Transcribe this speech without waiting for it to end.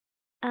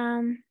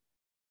Oh,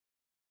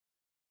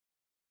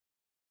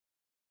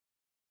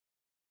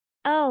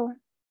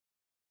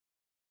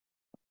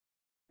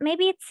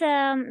 maybe it's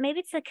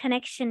a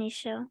connection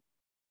issue.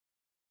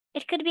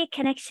 It could be a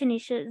connection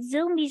issue.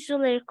 Zoom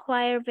usually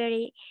require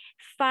very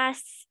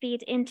fast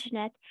speed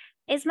internet.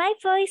 Is my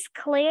voice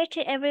clear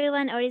to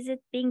everyone or is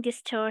it being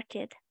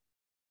distorted?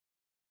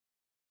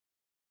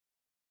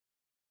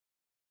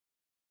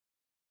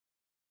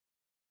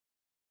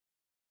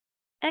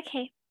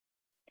 Okay.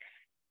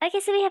 Okay,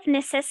 so we have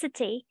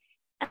necessity.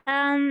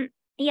 Um,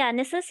 yeah,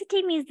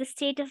 necessity means the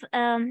state of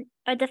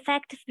or the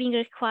fact of being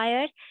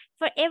required.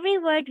 For every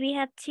word, we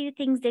have two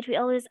things that we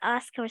always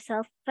ask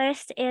ourselves.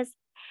 First is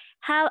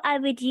how I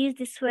would use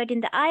this word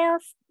in the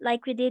IELTS,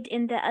 like we did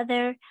in the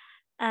other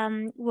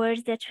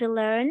words that we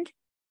learned.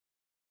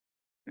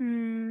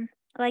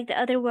 Like the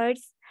other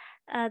words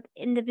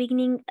in the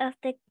beginning of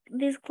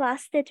this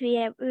class that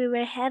we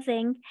were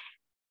having.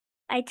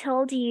 I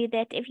told you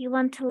that if you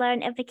want to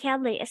learn a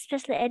vocabulary,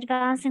 especially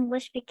advanced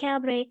English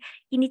vocabulary,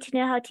 you need to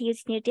know how to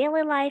use it in your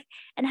daily life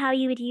and how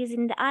you would use it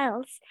in the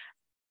IELTS.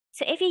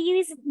 So if you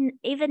use it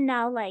even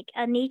now, like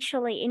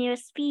naturally in your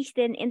speech,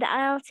 then in the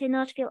IELTS you'll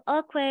not feel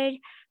awkward.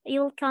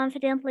 You'll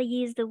confidently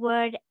use the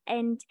word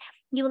and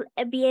you will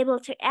be able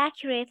to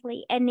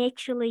accurately and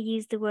naturally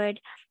use the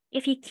word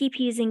if you keep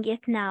using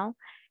it now.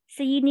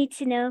 So you need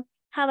to know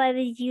how I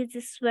would use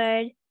this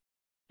word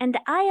and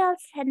the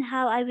IELTS and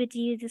how I would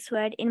use this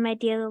word in my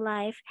daily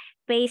life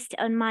based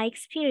on my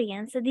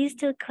experience. So these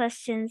two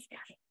questions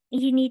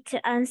you need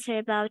to answer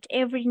about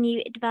every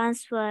new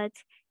advanced word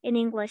in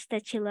English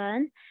that you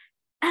learn.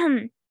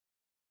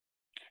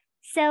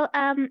 So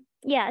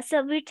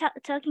so we're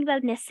talking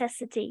about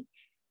necessity.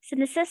 So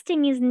necessity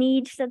means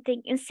need,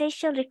 something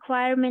essential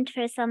requirement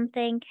for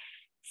something.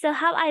 So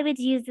how I would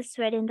use this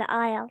word in the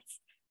IELTS.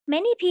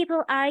 Many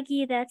people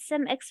argue that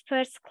some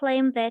experts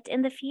claim that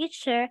in the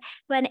future,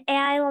 when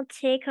AI will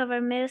take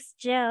over most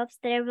jobs,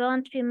 there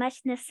won't be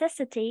much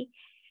necessity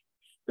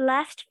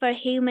left for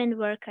human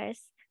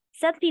workers.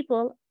 Some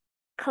people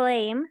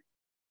claim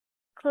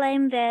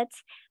that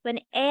when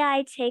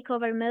AI take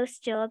over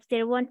most jobs,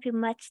 there won't be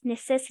much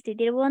necessity.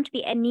 There won't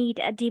be a need,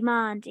 a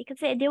demand. You could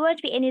say there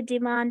won't be any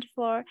demand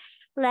for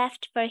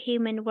left for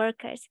human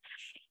workers.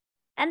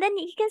 And then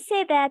you can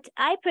say that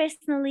I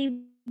personally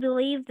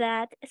believe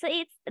that. So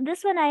it's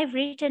this one I've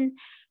written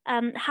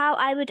how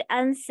I would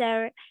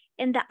answer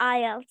in the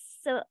IELTS.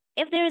 So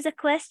if there is a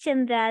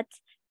question that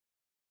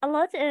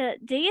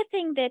do you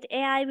think that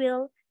AI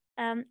will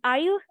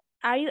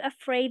are you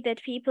afraid that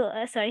people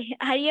sorry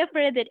are you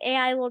afraid that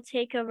AI will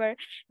take over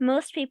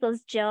most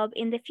people's job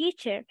in the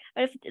future?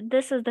 Or if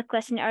this is the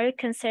question, are you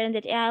concerned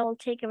that AI will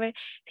take over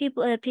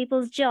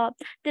people's job?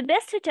 The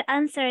best way to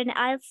answer an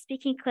IELTS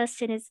speaking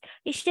question is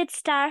you should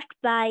start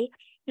by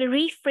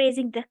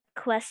rephrasing the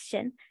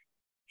question.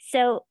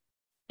 So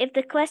if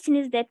the question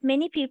is that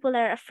many people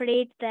are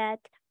afraid that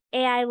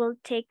AI will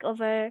take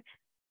over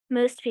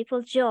most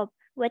people's job,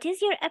 what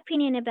is your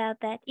opinion about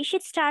that? You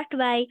should start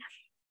by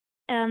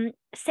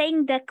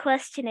saying the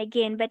question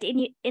again, but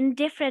in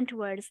different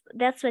words.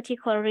 That's what you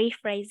call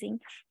rephrasing.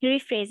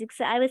 Rephrasing.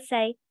 So I would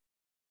say,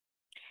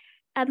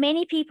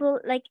 many people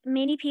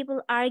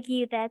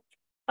argue that,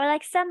 or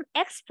like some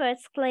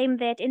experts claim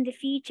that in the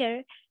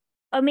future,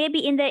 or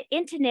maybe in the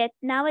internet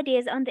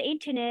nowadays on the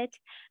internet,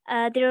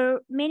 there are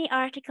many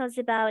articles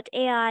about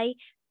AI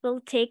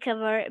will take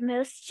over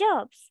most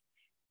jobs,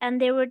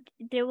 and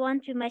there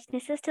won't be much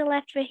necessity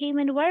left for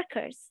human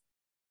workers.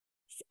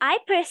 I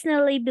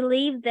personally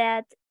believe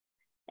that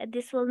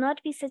this will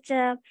not be such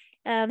a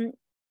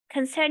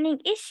concerning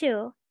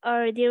issue,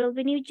 or there will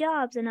be new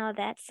jobs and all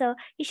that. So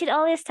you should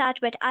always start,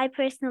 but I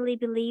personally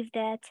believe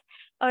that,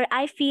 or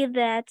I feel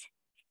that,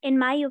 in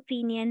my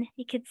opinion,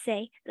 you could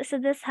say. So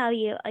that's how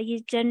you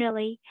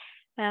generally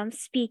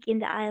speak in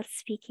the IELTS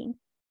speaking.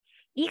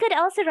 You could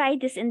also write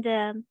this in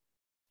the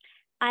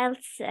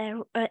IELTS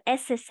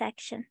essay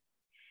section.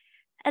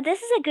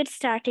 This is a good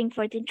starting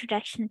for the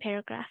introduction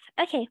paragraph.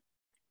 Okay.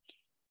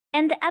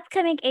 And the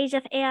upcoming age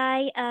of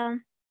AI,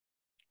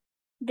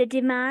 the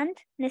demand,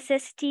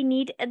 necessity,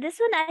 need. This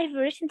one I've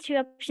written two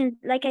options.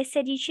 Like I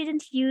said, you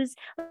shouldn't use,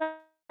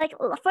 like,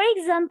 for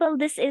example,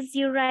 this is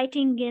you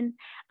writing in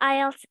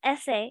IELTS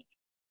essay.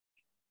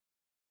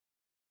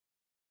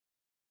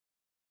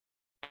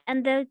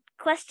 And the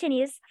question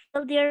is,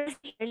 will there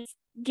be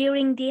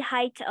during the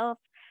height of,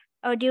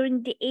 or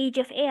during the age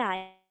of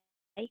AI?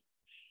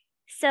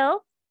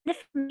 So,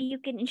 you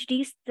can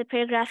introduce the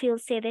paragraph, you'll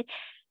say that,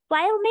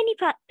 while many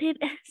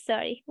people,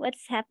 sorry,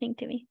 what's happening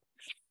to me?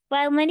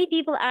 While many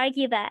people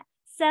argue that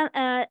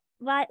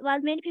while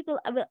many people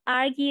will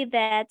argue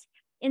that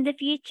in the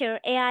future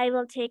AI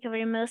will take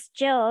over most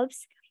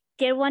jobs,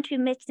 there won't be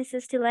much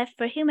necessity left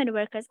for human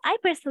workers. I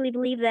personally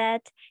believe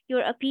that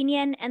your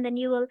opinion, and then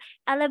you will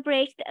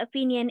elaborate the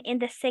opinion in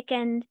the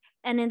second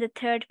and in the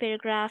third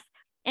paragraph,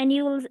 and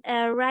you will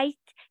write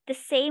the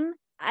same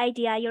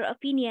idea, your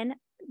opinion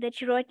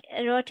that you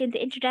wrote in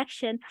the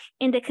introduction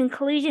in the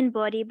conclusion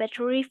body, but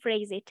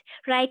rephrase it,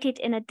 write it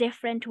in a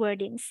different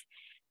wordings.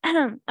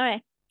 All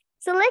right.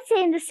 So let's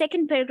say in the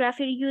second paragraph,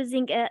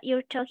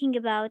 you're talking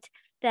about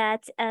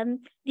that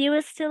there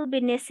will still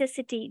be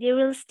necessity, there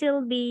will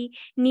still be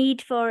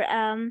need for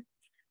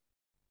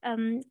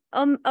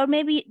or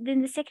maybe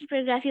in the second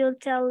paragraph you'll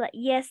tell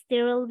yes,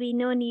 there will be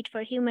no need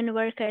for human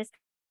workers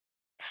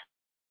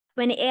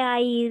when AI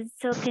is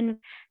so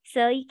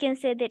so you can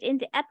say that in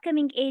the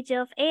upcoming age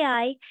of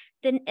AI,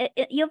 then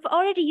you've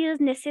already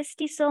used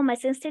necessity so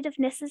much. Instead of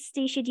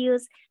necessity, you should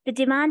use the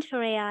demand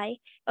for AI,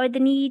 or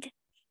the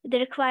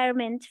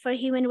requirement for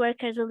human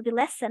workers will be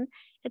lessened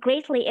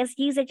greatly as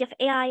usage of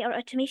AI or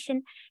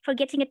automation for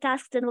getting a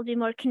task done will be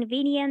more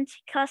convenient,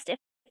 cost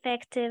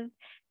effective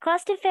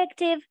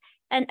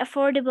and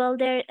affordable.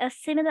 They're a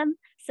synonym,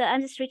 so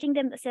I'm just reading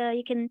them. So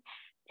you can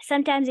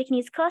sometimes you can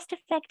use cost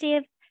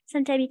effective,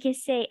 sometimes you can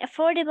say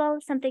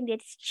affordable, something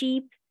that's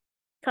cheap,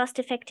 cost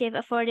effective,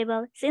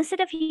 affordable. So instead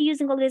of you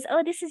using always,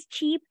 oh, this is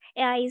cheap,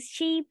 AI is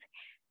cheap,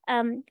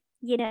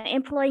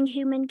 employing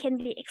human can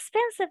be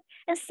expensive.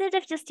 Instead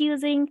of just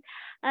using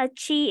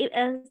cheap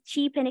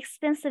and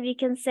expensive, you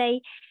can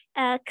say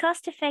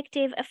cost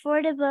effective,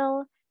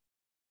 affordable,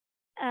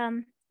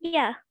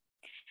 yeah,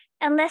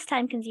 and less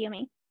time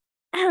consuming.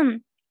 So,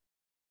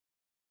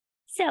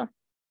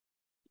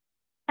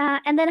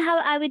 and then how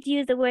I would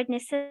use the word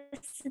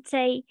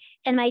necessity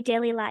in my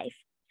daily life.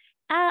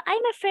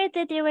 I'm afraid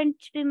that there won't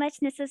be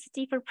much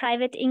necessity for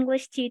private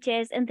English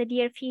tutors in the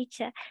near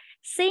future,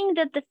 seeing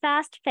that the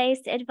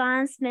fast-paced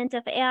advancement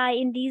of AI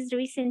in these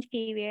recent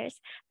few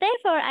years.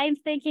 Therefore, I'm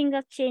thinking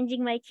of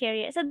changing my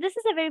career. So this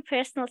is a very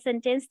personal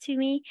sentence to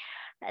me.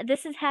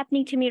 This is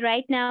happening to me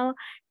right now.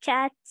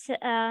 Chat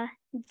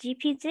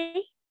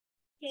GPT?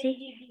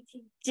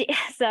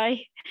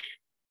 Sorry.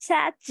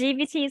 Chat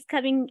GPT is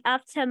coming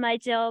after my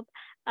job.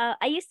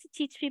 I used to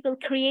teach people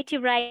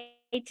creative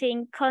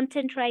writing,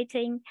 content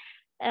writing,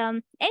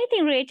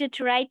 anything related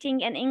to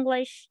writing and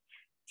English,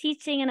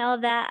 teaching and all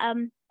that.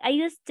 I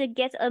used to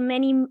get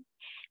many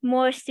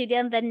more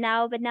students than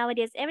now, but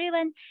nowadays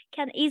everyone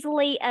can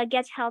easily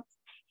get help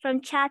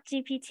from Chat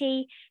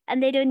GPT,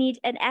 and they don't need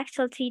an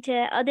actual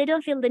teacher, or they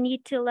don't feel the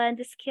need to learn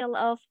the skill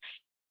of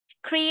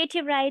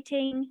creative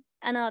writing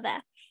and all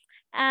that.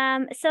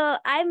 So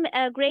I'm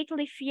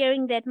greatly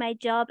fearing that my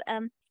job.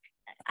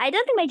 I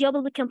don't think my job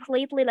will be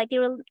completely like they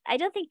will. I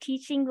don't think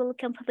teaching will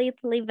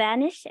completely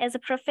vanish as a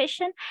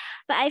profession,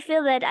 but I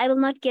feel that I will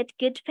not get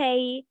good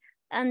pay,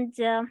 and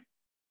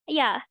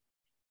yeah,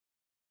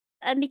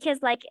 and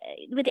because like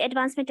with the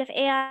advancement of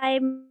AI,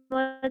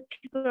 more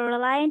people are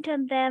reliant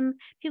on them.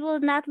 People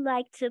would not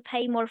like to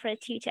pay more for a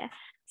tutor,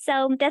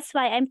 so that's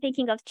why I'm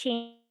thinking of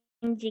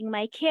changing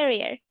my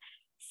career.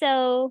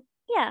 So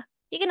yeah,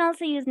 you can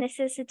also use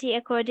necessity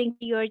according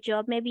to your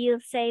job. Maybe you'll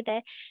say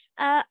that.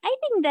 I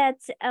think that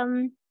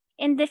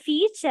in the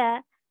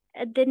future,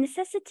 the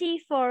necessity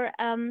for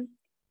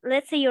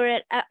let's say you're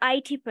an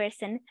IT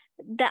person,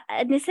 the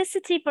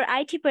necessity for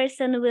IT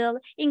person will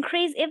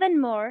increase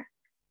even more.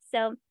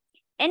 So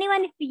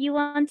anyone, if you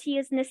want to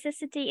use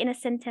necessity in a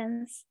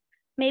sentence,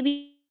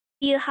 maybe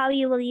how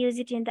you will use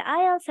it in the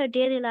IELTS or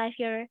daily life,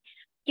 your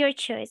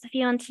choice. If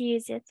you want to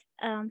use it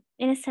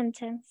in a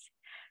sentence.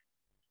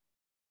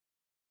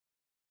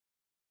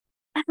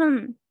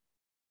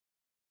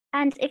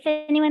 And if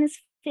anyone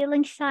is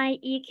feeling shy,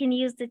 you can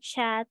use the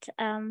chat.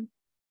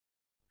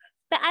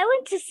 But I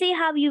want to see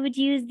how you would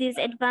use this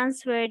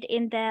advanced word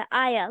in the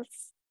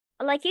IELTS.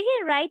 Like you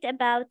can write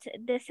about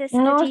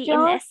necessity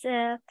in as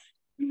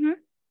mm-hmm.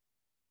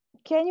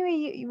 Can you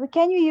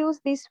use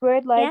this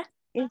word like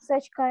in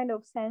such kind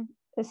of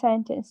a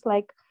sentence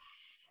like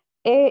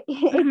it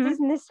is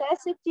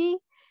necessity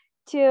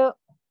to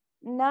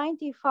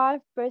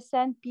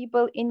 95%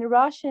 people in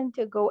Russian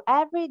to go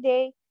every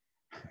day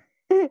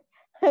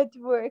at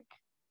works.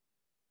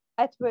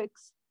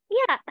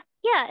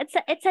 Yeah,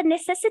 it's a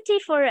necessity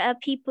for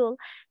people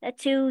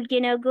to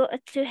go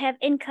to have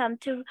income,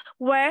 to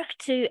work,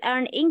 to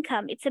earn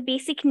income. It's a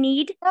basic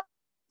need. No,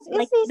 is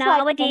Like this like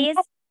nowadays.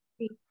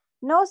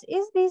 No,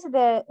 is this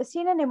the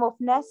synonym of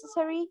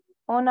necessary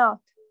or not?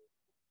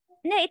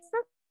 No, it's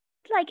not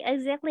like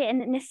exactly a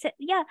necessary.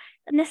 Yeah,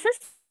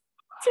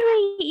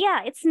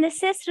 it's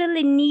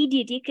necessarily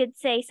needed. You could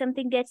say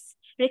something that's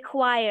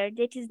required,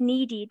 that is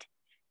needed.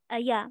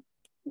 Yeah,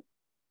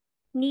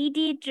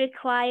 needed,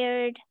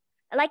 required.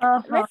 Like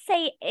let's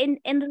say in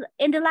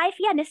the life,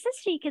 yeah,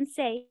 necessary. You can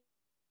say,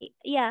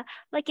 yeah,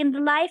 like in the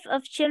life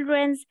of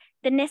children's,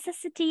 the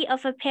necessity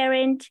of a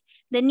parent,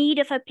 the need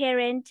of a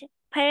parent.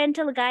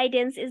 Parental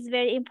guidance is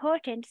very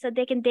important, so so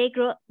that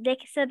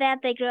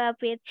they grow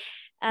up with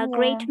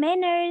great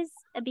manners,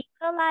 be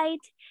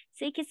polite.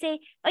 So you can say,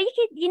 or you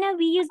could,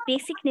 we use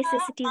basic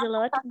necessities a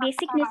lot.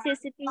 Basic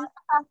necessities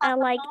are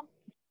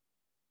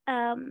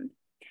um,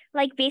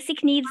 like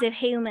basic needs of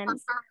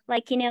humans,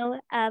 like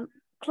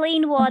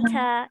clean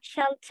water,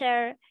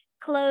 shelter,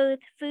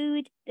 clothes,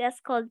 food. That's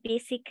called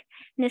basic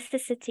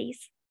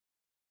necessities.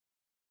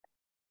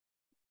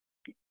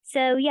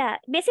 So yeah,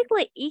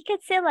 basically you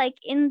could say like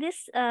in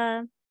this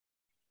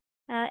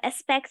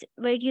aspect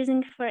we're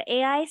using for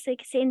AI. So you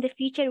could say in the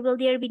future, will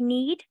there be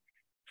need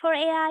for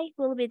AI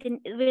will be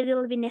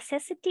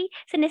necessity.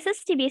 So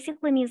necessity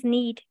basically means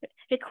need,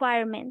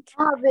 requirement.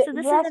 So this is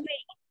a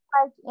very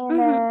like in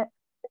a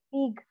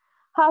big,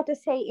 how to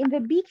say, in the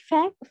big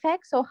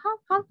fact. So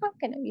how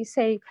can we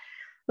say,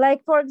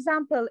 like, for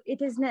example,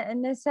 it is a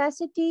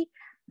necessity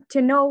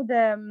to know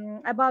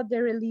the about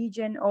the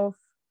religion of,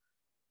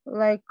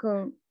 like,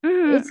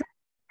 it's a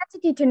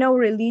necessity to know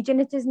religion.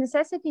 It is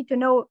necessity to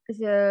know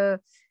the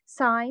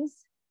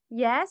science.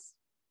 Yes.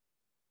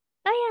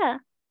 Oh yeah,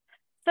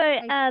 for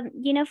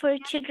Like, for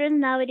children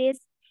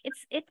nowadays,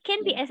 it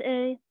can be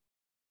a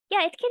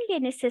yeah, it can be a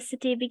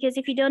necessity, because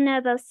if you don't know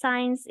about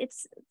science,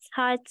 it's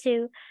hard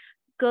to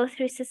go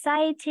through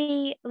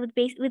society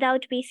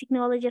without basic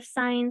knowledge of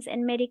science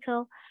and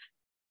medical.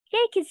 Yeah,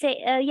 I can say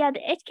yeah,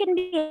 it can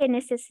be a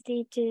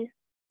necessity to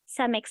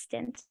some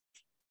extent.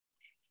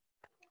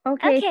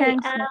 okay, Okay.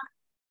 thanks.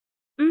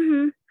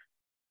 Mm-hmm.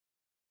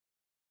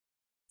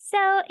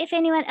 So if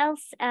anyone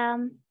else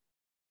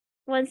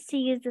wants to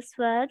use this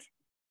word.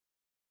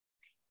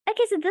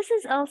 Okay, so this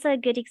is also a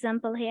good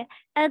example here.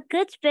 A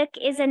good book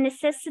is a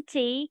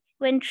necessity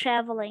when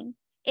traveling.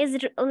 Is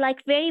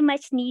like very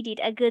much needed,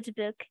 a good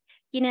book.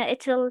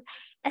 It will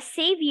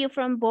save you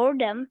from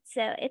boredom.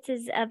 So it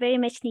is very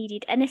much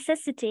needed, a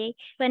necessity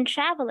when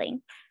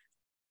traveling.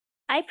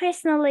 I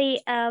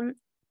personally,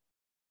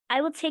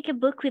 I will take a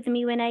book with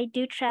me when I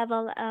do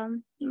travel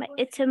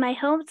to my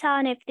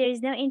hometown. If there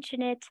is no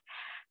internet,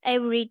 I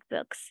read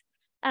books.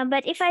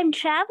 But if I'm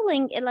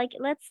traveling, like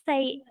let's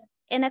say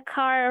in a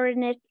car or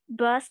in a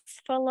bus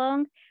for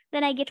long,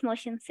 then I get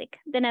motion sick.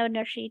 Then I would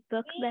not read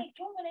book. But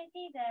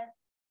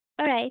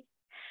all right.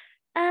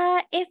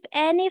 If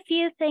any of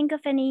you think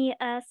of any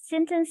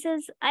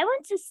sentences, I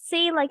want to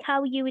see like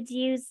how you would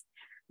use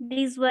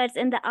these words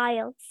in the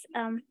IELTS.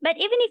 But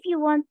even if you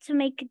want to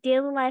make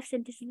daily life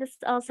sentences, this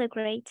is also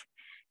great.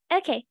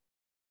 Okay.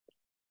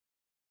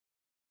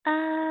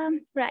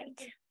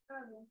 Right.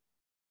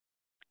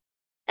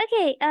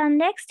 Okay.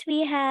 Next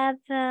we have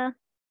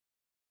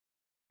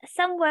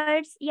some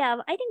words.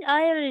 Yeah, I think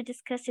I already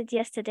discussed it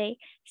yesterday.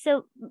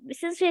 So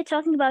since we're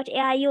talking about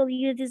AI, you'll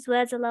use these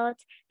words a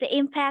lot. The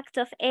impact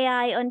of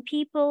AI on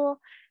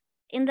people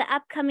in the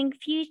upcoming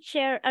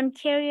future, on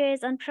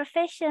careers, on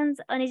professions,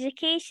 on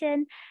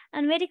education,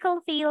 on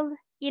medical field.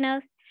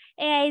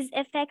 AI is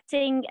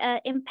affecting,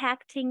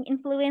 impacting,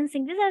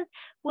 influencing. These are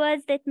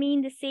words that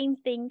mean the same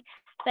thing,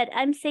 but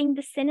I'm saying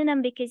the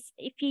synonym because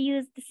if you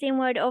use the same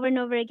word over and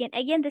over again,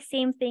 the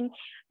same thing,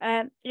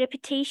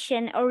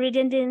 repetition or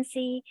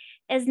redundancy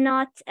is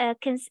not.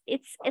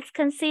 It's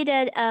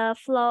considered a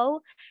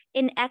flaw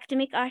in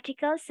academic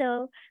articles.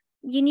 So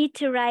you need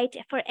to write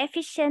for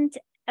efficient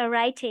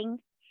writing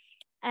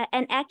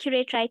and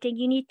accurate writing.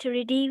 You need to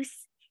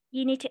reduce.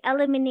 You need to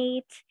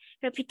eliminate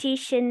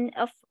repetition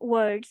of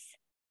words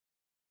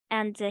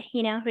and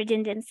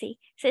redundancy.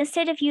 So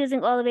instead of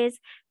using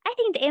always, I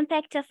think the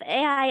impact of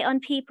AI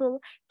on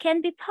people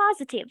can be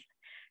positive.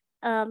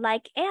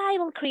 Like AI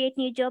will create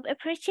new job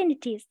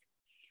opportunities.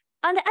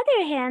 On the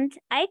other hand,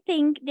 I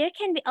think there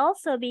can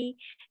also be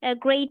a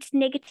great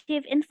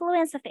negative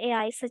influence of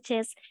AI, such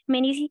as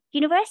many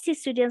university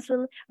students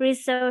will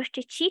resort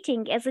to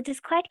cheating, as it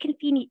is quite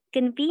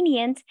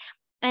convenient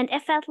and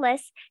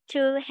effortless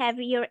to have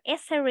your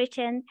essay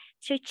written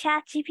through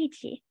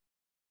ChatGPT.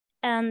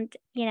 And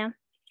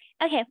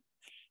okay,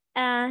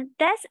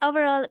 that's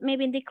overall,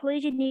 maybe in the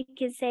conclusion, you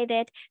can say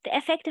that the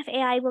effect of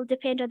AI will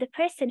depend on the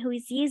person who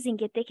is using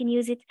it. They can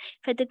use it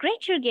for the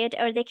greater good,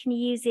 or they can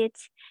use it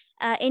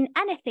in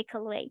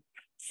unethical way.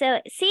 So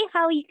see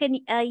how you can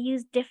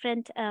use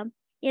different,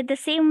 the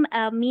same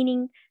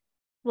meaning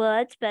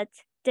words, but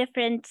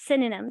different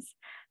synonyms.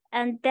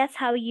 And that's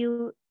how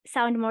you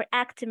sound more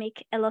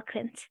academic,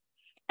 eloquent.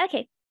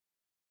 Okay.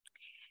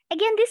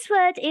 Again, this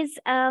word is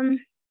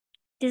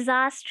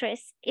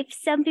disastrous. If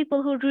some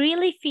people who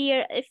really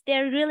fear, if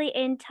they're really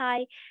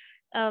anti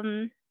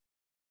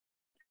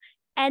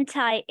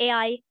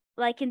AI,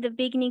 like in the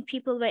beginning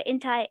people were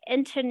anti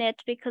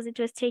internet because it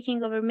was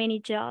taking over many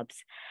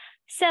jobs.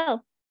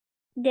 So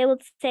they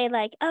would say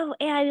like, oh,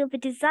 AI will be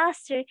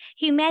disaster,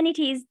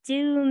 humanity is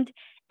doomed,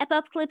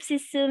 apocalypse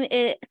is soon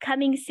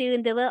coming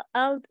soon, the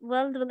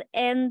world will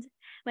end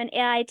when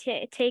AI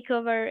take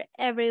over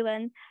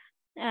everyone's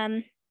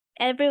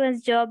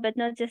job, but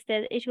not just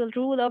that, it will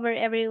rule over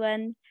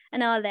everyone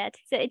and all that.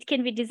 So it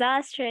can be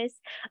disastrous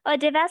or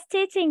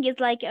devastating is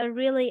like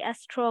a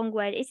strong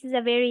word. It is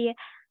a very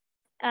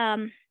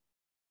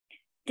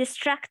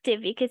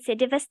destructive, you could say.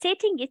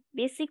 Devastating, it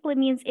basically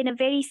means in a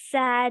very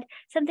sad,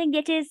 something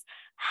that is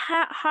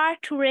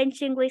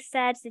heart-wrenchingly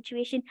sad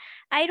situation.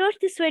 I wrote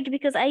this word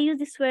because I use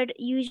this word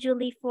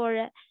usually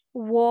for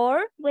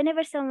war.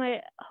 Whenever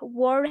somewhere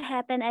war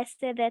happened, I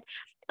said that,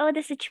 oh,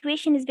 the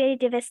situation is very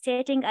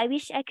devastating, I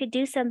wish I could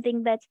do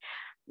something, but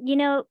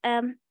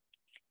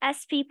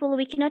as people,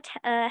 we cannot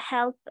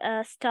help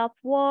stop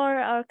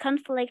war or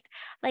conflict,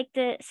 like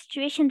the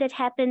situation that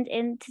happened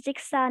in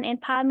Tajikistan in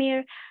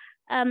Pamir.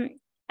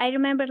 I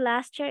remember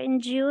last year in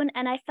June,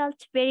 and I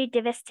felt very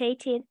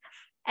devastated.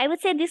 I would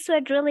say this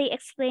word really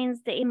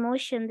explains the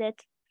emotion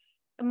that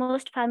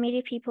most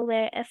family people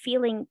were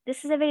feeling.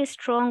 This is a very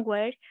strong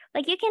word.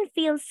 Like you can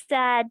feel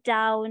sad,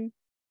 down,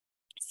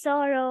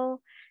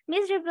 sorrow,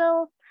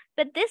 miserable,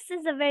 but this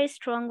is a very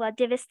strong word,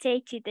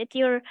 devastated, that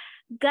you're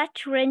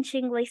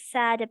gut-wrenchingly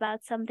sad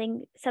about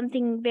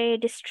something very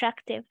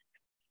destructive.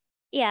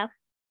 Yeah.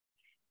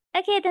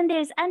 Okay, then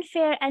there's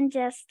unfair,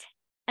 unjust.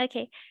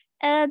 Okay.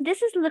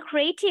 This is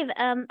lucrative.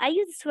 I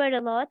use this word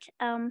a lot.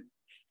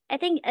 I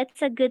think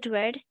it's a good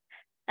word.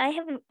 I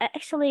have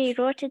actually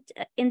wrote it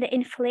in the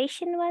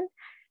inflation one.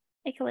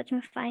 Okay, let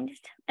me find it.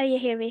 Oh yeah,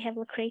 here we have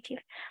lucrative.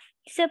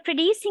 So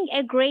producing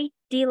a great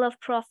deal of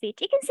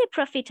profit. You can say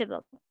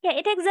profitable. Yeah,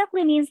 it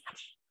exactly means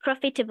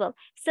profitable.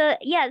 So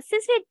yeah,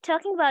 since we're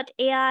talking about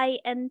AI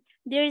and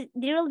there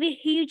will be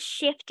a huge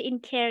shift in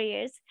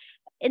careers.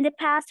 In the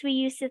past, we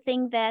used to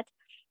think that,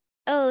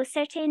 oh,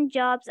 certain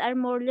jobs are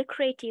more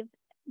lucrative,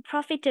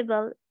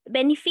 profitable,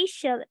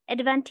 beneficial,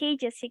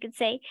 advantageous, you could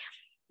say.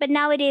 But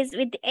nowadays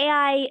with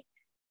AI,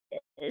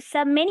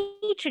 some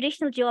many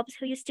traditional jobs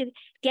who used to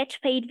get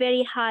paid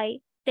very high,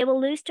 they will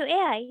lose to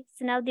AI.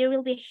 So now there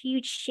will be a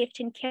huge shift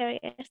in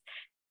careers.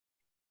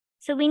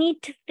 So we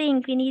need to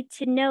think, we need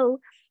to know,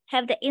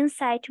 have the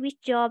insight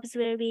which jobs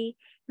will be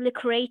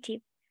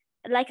lucrative.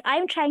 Like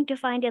I'm trying to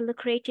find a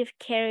lucrative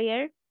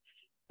career.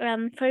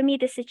 For me,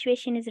 the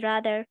situation is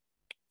rather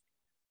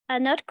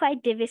not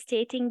quite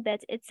devastating,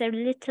 but it's a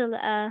little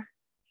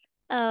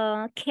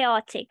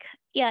chaotic.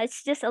 Yeah,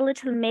 it's just a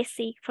little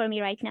messy for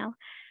me right now.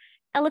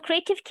 A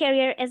lucrative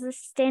career as a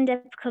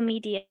stand-up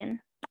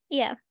comedian.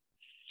 Yeah.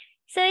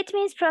 So it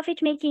means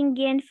profit making,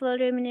 gainful,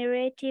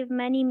 remunerative,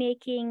 money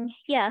making.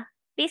 Yeah,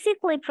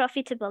 basically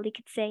profitable, you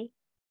could say.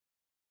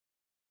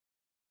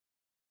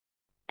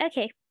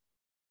 Okay.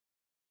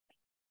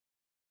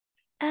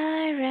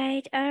 All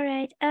right, all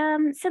right.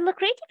 So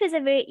lucrative is a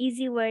very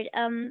easy word.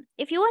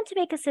 If you want to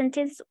make a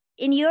sentence,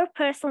 in your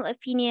personal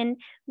opinion,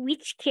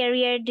 which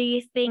career do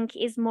you think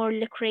is more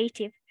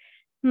lucrative?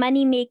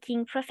 Money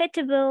making,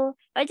 profitable,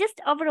 or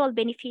just overall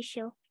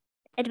beneficial,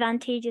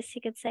 advantageous,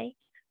 you could say.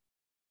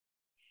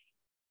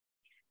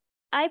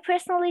 I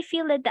personally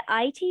feel that the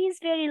IT is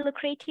very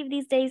lucrative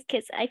these days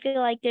because I feel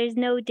like there's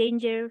no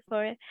danger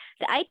for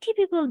the IT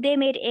people. They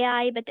made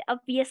AI, but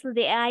obviously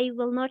the AI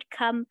will not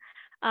come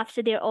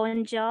after their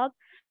own job.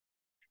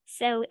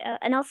 So,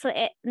 and also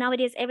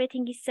nowadays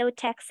everything is so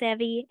tech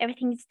savvy,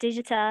 everything is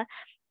digital.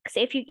 So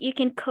if you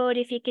can code,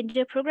 if you can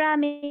do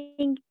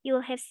programming,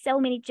 you'll have so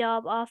many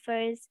job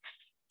offers,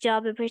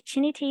 job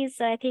opportunities.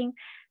 So I think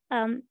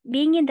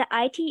being in the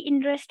IT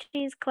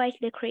industry is quite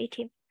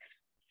lucrative.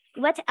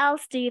 What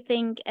else do you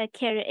think a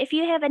career? If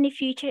you have any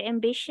future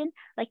ambition,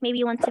 like maybe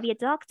you want to be a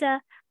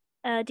doctor,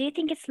 do you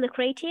think it's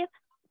lucrative?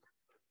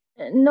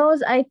 No,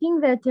 I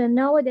think that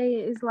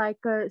nowadays is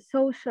like a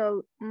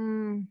social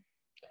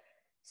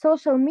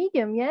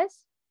medium,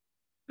 yes.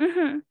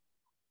 Mm-hmm.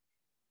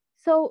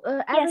 So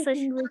Yeah, so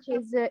everything which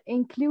is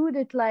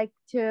included, like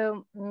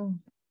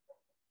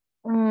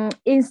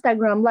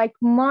Instagram, like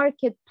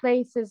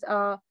marketplaces,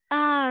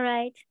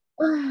 right.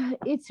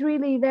 it's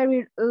really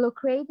very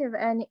lucrative,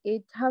 and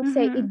it, how to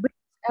say, it Mm-hmm. brings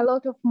a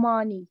lot of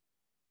money.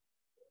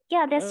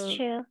 Yeah, that's Uh,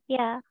 true.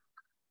 Yeah,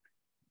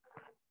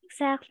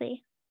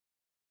 exactly.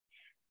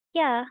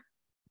 Yeah,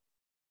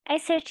 I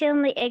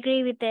certainly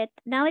agree with that.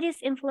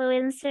 Nowadays,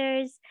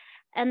 influencers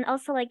and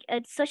also like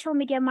social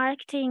media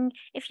marketing,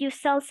 if you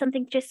sell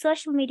something through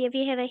social media, if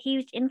you have a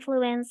huge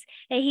influence,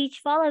 a huge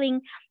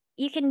following,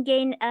 you can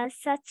gain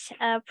such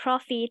a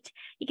profit.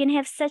 You can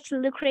have such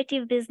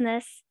lucrative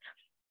business.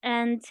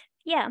 And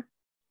yeah,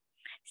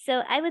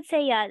 so I would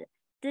say, yeah,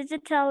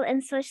 digital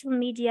and social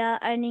media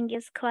earning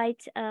is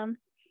quite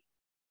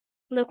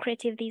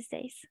lucrative these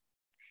days.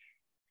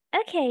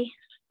 Okay,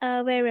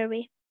 where were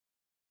we?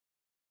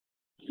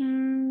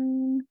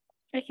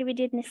 Okay, we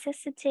did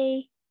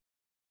necessity.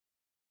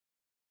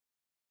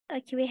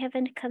 Okay, we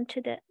haven't come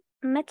to the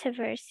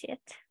metaverse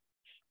yet.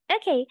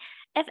 Okay,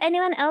 if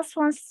anyone else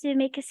wants to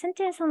make a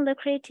sentence on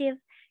lucrative,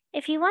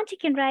 if you want, you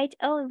can write.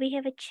 Oh, we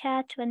have a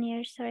chat one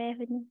here. Sorry, I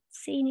haven't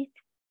seen it.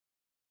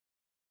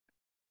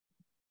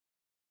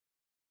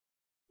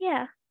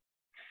 Yeah.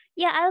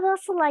 Yeah, I would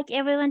also like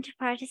everyone to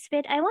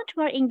participate. I want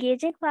more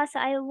engaging class.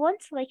 I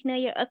want to like know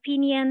your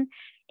opinion.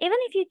 Even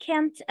if you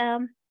can't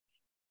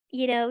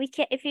we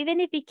can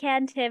even if we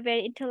can't have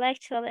very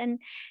intellectual and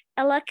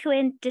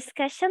eloquent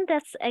discussion,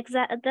 that's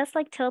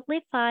like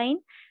totally fine.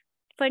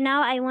 For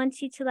now, I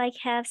want you to like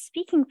have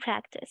speaking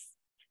practice.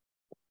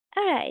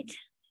 All right.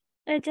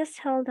 Just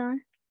hold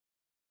on.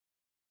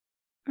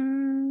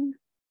 Mm,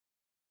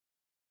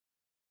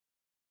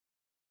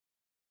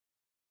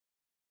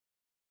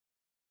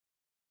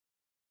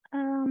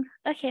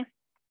 okay.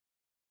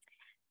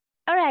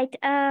 All right.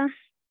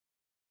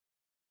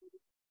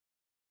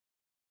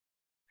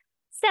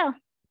 So,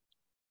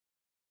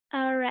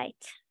 all right.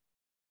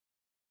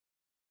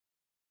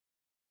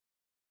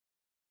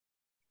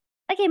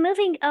 Okay,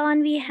 moving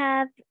on, we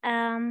have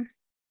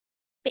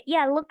but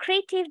yeah,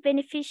 lucrative,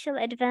 beneficial,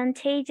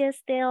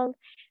 advantageous, they'll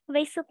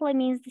basically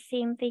means the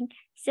same thing.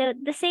 So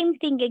the same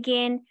thing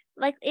again,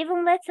 like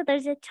even let's say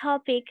there's a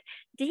topic,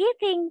 do you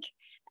think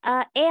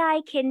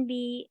AI can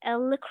be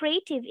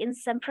lucrative in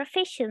some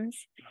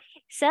professions?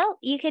 So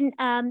you can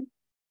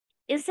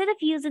instead of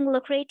using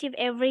lucrative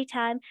every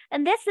time,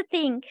 and that's the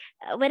thing,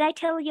 when I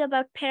tell you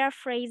about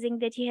paraphrasing,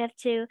 that you have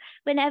to,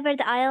 whenever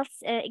the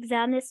IELTS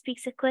examiner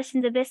speaks a question,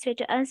 the best way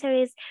to answer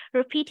is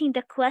repeating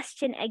the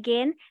question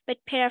again but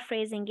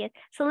paraphrasing it.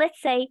 So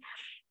let's say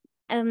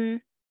the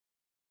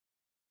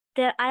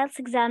IELTS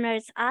examiner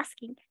is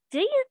asking, do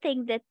you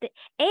think that the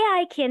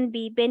AI can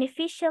be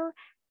beneficial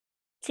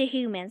to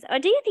humans, or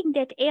do you think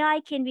that AI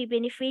can be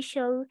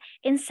beneficial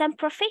in some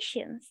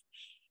professions?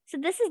 So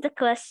this is the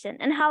question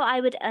and how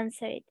I would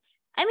answer it.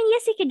 I mean,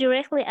 yes, you can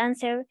directly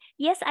answer,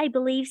 yes, I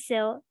believe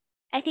so.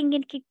 I think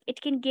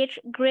it can get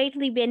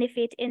greatly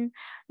benefit in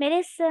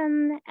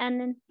medicine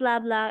and blah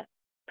blah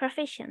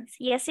professions.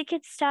 Yes, you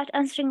could start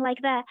answering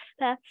like that.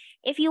 But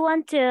if you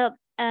want to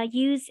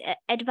use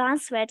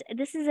advanced word,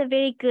 this is a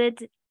very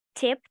good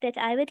tip that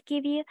I would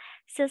give you.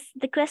 So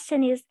the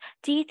question is,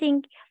 do you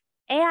think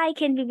AI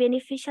can be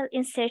beneficial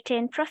in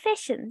certain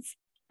professions?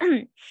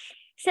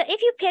 So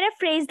if you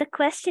paraphrase the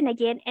question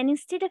again, and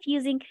instead of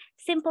using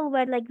simple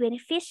word like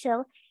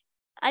beneficial,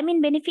 I mean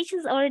beneficial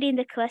is already in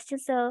the question.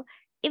 So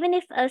even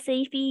if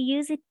say if you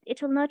use it, it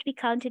will not be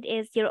counted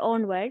as your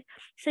own word.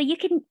 So you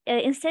can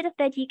instead of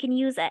that, you can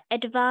use an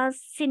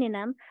advanced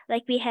synonym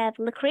like we have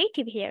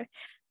lucrative here.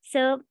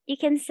 So you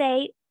can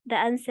say the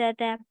answer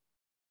that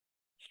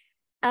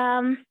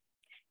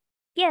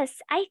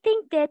yes, I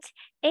think that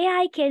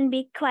AI can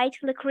be quite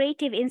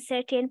lucrative in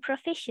certain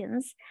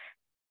professions,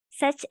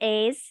 such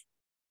as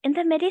in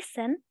the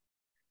medicine.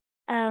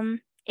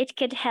 It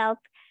could help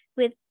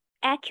with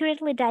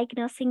accurately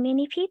diagnosing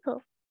many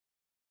people.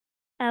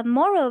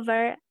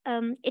 Moreover,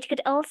 it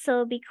could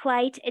also be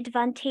quite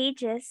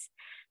advantageous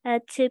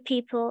to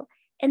people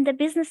in the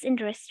business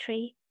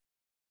industry.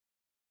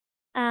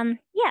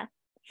 Yeah,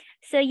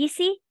 so you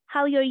see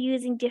how you're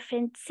using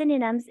different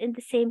synonyms in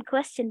the same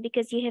question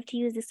because you have to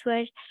use this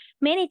word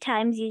many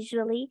times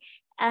usually.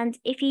 And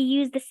if you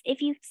use this,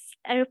 if you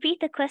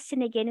repeat the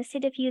question again,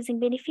 instead of using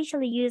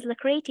beneficial, you use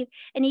lucrative,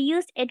 and you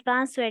used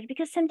advanced word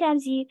because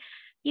sometimes you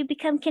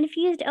become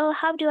confused. Oh,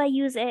 how do I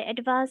use an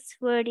advanced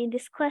word in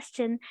this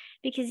question?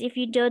 Because if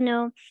you don't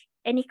know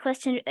any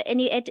question,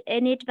 any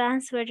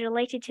advanced word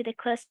related to the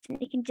question,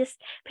 you can just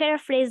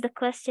paraphrase the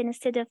question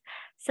instead of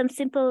some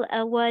simple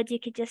word. You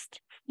could just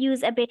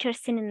use a better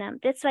synonym.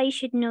 That's why you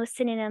should know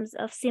synonyms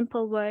of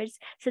simple words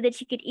so that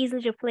you could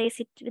easily replace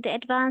it with the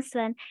advanced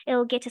one.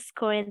 It'll get a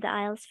score in the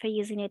IELTS for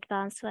using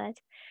advanced word.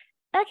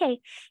 Okay,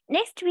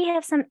 next we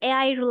have some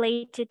AI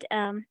related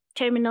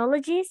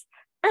terminologies.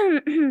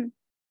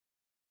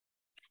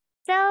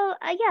 So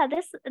yeah,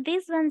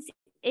 these ones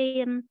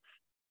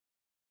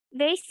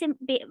very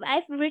simple.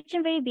 I've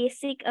written very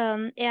basic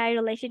AI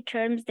related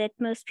terms that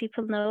most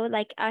people know,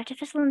 like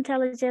artificial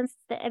intelligence,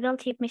 the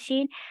ability of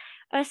machine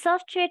or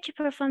software to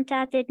perform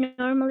tasks that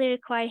normally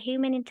require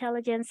human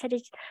intelligence,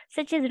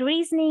 such as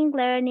reasoning,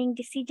 learning,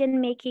 decision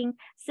making.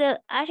 So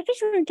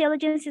artificial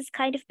intelligence is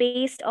kind of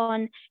based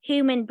on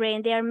human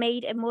brain. They are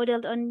made and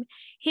modeled on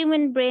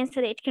human brain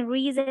so that it can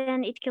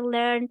reason, it can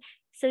learn.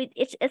 So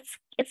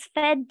it's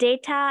fed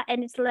data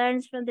and it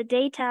learns from the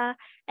data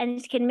and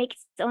it can make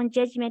its own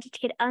judgment. It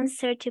can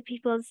answer to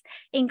people's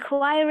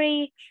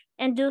inquiry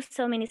and do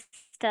so many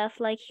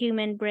stuff like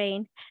human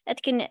brain.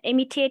 It can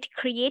imitate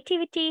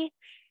creativity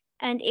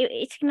and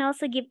it can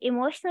also give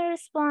emotional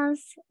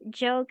response,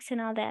 jokes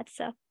and all that.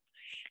 So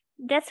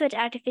that's what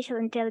artificial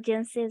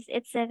intelligence is.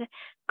 It's a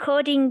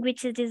coding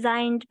which is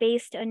designed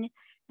based on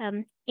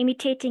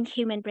imitating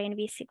human brain,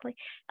 basically.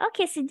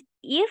 Okay, so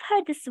you've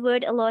heard this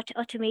word a lot,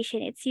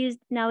 automation. It's used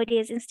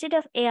nowadays. Instead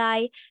of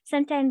AI,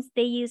 sometimes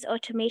they use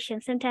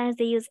automation, sometimes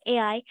they use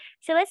AI.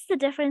 So what's the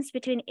difference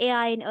between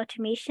AI and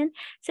automation?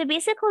 So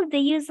basically the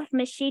use of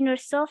machine or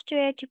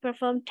software to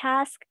perform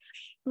tasks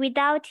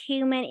without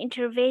human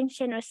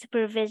intervention or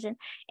supervision.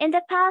 In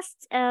the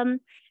past,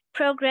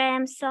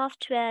 programs,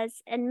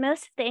 softwares, and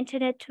most of the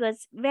internet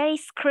was very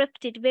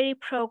scripted, very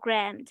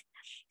programmed.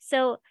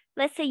 So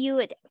let's say you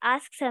would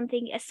ask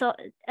something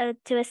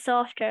to a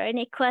software in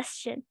a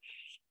question,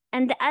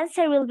 and the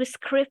answer will be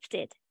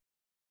scripted.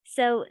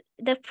 So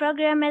the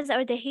programmers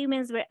or the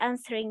humans were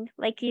answering,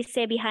 like you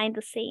say, behind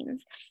the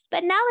scenes.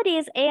 But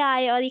nowadays,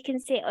 AI, or you can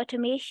say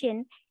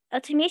automation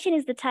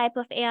is the type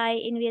of AI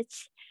in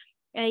which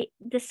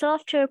the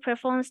software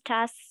performs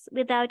tasks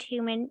without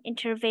human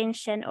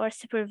intervention or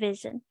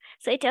supervision.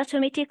 So it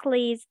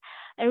automatically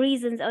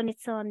reasons on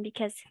its own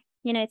because,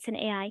 it's an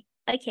AI.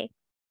 Okay.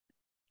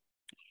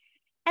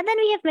 And then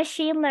we have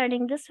machine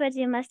learning. This word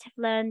you must have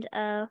learned,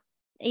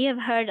 you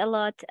have heard a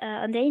lot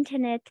on the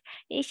internet.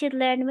 You should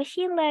learn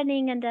machine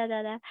learning and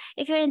da.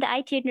 If you're in the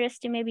IT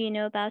industry, maybe you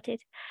know about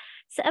it.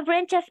 So a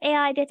branch of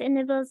AI that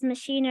enables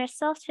machine or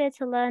software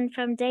to learn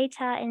from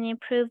data and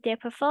improve their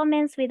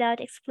performance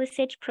without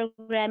explicit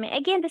programming.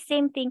 Again, the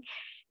same thing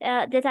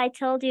that I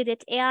told you,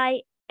 that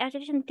AI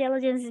artificial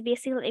intelligence is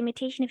basically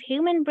imitation of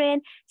human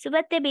brain. So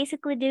what they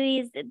basically do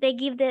is they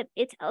give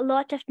it a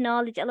lot of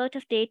knowledge, a lot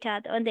of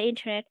data on the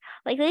internet.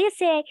 Like let's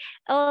say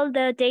all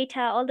the data,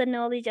 all the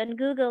knowledge on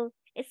Google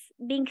is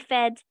being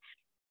fed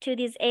to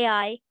this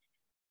AI.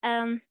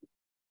 And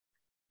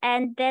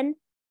then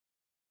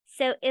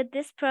so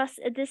this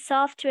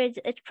software,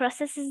 it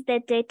processes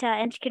that data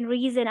and it can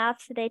reason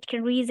after that. It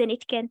can reason,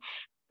 it can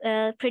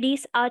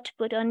produce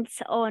output on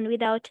its own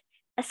without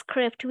a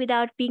script,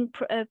 without being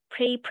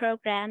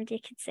pre-programmed, you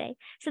could say.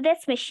 So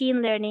that's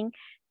machine learning,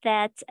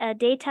 that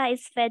data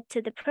is fed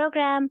to the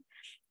program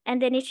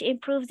and then it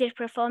improves their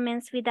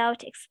performance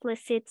without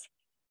explicit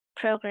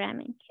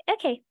programming.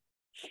 Okay.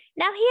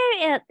 Now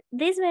here,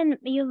 this one,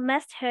 you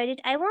must heard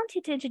it. I want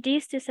you to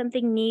introduce to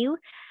something new.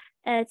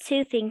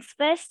 Two things.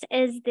 First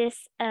is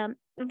this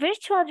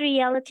virtual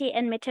reality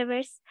and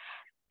metaverse.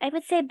 I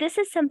would say this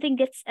is something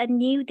that's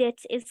new that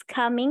is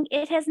coming.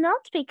 It has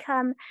not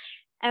become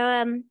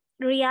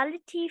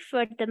reality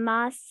for the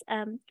mass,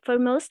 for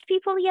most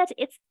people yet.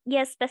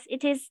 Yes, but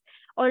it is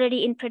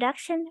already in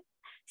production.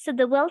 So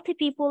the wealthy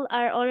people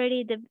are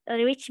already the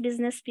rich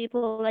business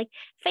people like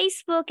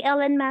Facebook,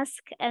 Elon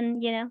Musk,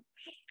 and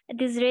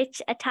these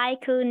rich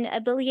tycoon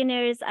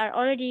billionaires are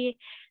already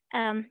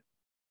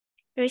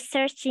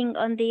researching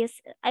on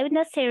this. I would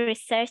not say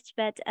research,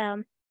 but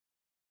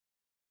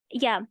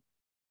yeah,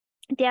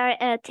 they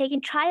are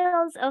taking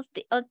trials of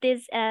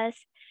this as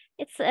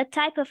it's a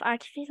type of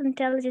artificial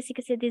intelligence. You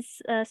could say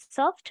these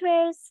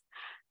softwares.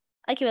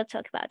 Okay, we'll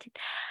talk about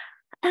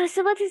it.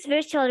 So what is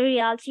virtual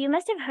reality? You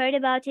must have heard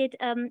about it.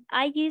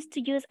 I used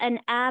to use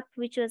an app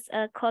which was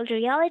called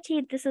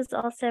Reality. This is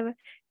also a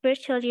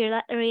virtual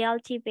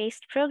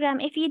reality-based program.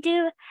 If you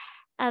do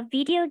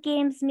video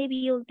games, maybe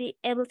you'll be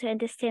able to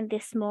understand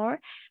this more.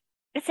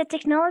 It's a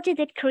technology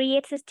that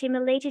creates a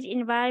stimulated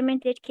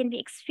environment that can be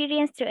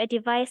experienced through a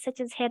device such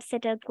as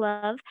headset or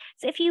glove.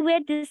 So if you wear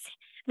this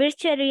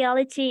virtual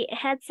reality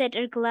headset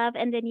or glove,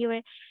 and then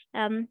you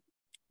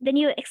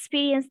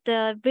experience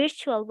the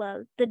virtual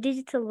world, the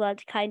digital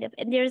world kind of,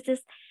 and there's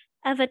this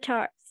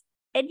avatar,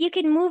 and you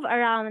can move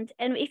around.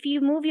 And if you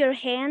move your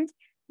hand,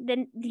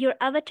 then your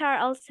avatar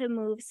also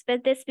moves.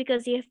 But that's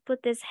because you have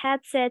put this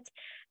headset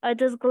or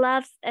those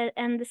gloves,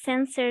 and the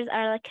sensors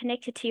are like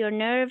connected to your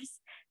nerves.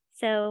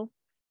 So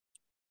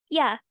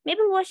yeah,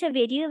 maybe watch a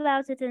video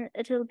about it and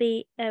it will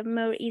be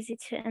more easy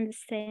to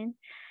understand.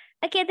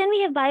 Okay, then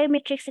we have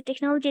biometrics, a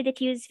technology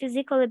that uses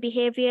physical or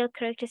behavioral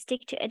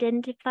characteristics to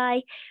identify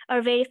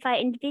or verify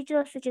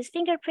individuals, such as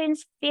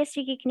fingerprints, face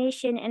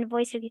recognition, and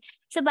voice recognition.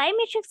 So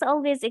biometrics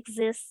always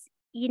exists,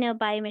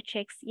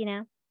 biometrics,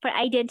 for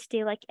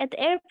identity, like at the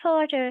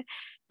airport or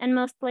in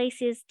most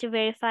places to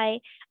verify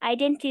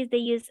identities, they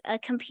use a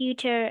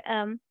computer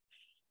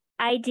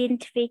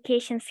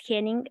identification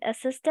scanning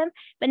system.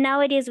 But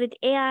nowadays with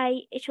AI,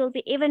 it will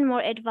be even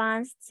more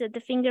advanced. So the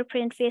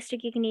fingerprint, face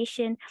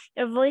recognition,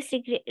 or voice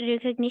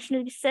recognition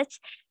will be such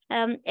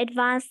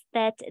advanced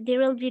that there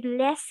will be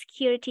less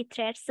security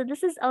threats. So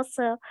this is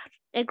also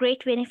a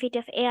great benefit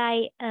of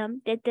AI,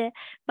 that the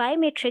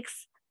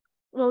biometrics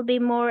will be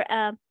more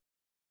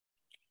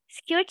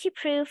security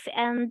proof,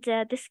 and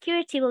the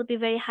security will be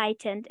very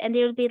heightened, and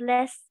there will be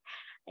less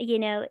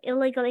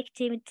illegal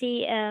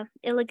activity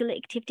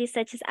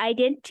such as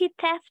identity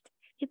theft.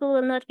 People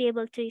will not be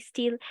able to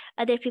steal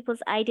other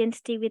people's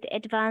identity with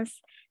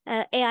advanced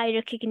AI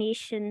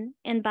recognition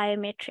and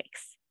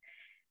biometrics.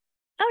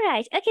 All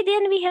right. Okay,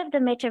 then we have the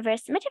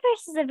metaverse.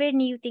 Metaverse is a very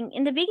new thing.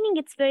 In the beginning,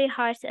 it's very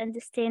hard to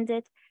understand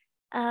it.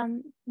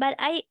 But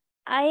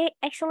I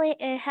actually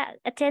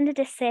attended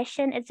a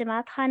session at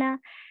Jamaat Khana.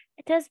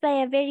 It was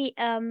by a very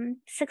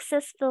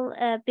successful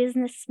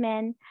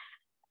businessman,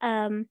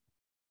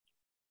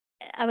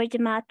 our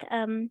Jamaat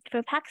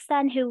from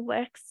Pakistan, who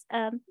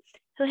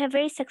have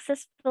very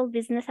successful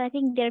business. I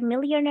think they're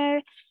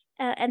millionaire,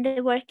 and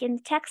they work in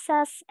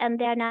Texas, and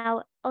they're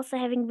now also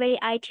having very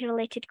IT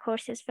related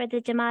courses for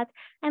the Jamaat.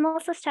 I'm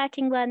also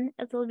starting one.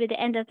 It will be the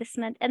end of this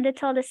month, and they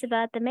told us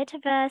about the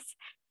metaverse.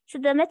 So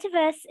the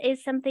metaverse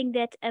is something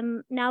that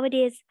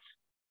nowadays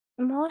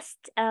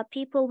most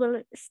people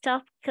will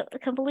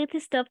completely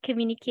stop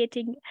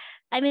communicating.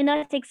 I mean,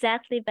 not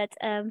exactly, but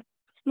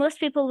most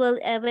people will,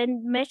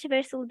 when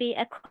metaverse will be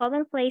a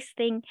commonplace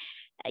thing,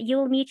 you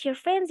will meet your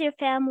friends, your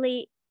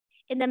family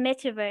in the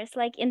metaverse,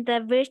 like in the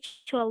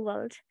virtual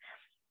world,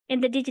 in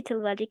the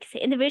digital world, you can say,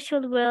 in the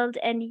virtual world,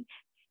 and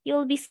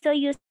you'll be so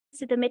used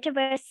to the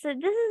metaverse. So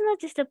this is not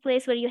just a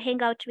place where you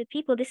hang out with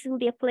people. This will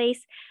be a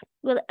place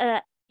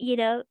where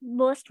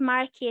most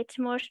market,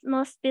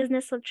 most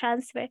business will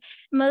transfer,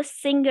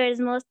 most singers,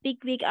 most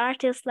big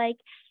artists like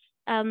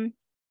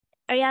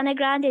Ariana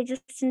Grande,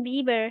 Justin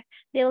Bieber,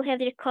 they will have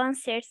their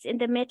concerts in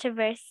the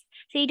metaverse.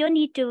 So you don't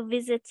need to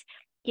visit,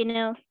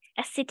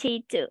 a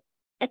city to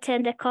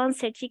attend a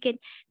concert. You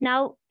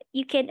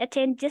can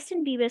attend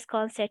Justin Bieber's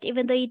concert,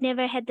 even though you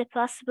never had the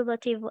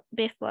possibility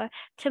before,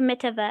 to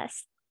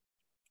metaverse.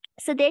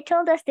 So they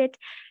told us that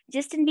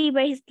Justin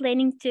Bieber is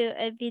planning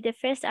to be the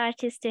first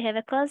artist to have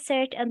a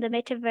concert on the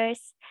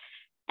metaverse.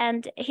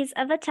 and his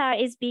avatar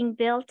is being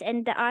built,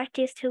 and the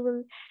artist who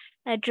will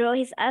draw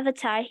his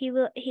avatar, he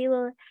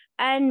will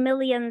earn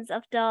millions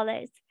of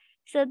dollars.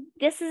 So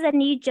this is a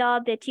new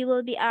job that you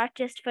will be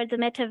artist for the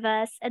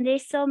metaverse, and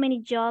there's so many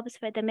jobs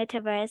for the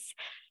metaverse.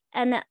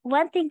 And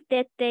one thing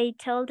that they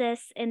told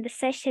us in the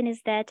session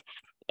is that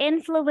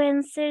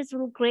influencers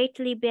will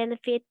greatly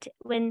benefit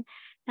when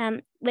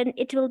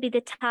it will be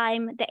the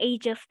time, the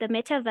age of the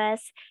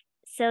metaverse.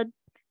 So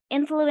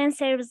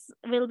influencers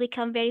will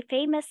become very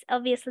famous.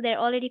 Obviously, they're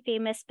already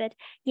famous, but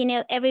you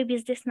know, every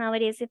business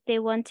nowadays, if they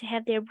want to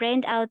have their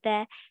brand out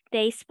there,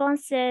 they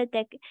sponsor,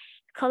 they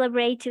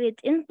collaborate with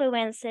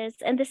influencers,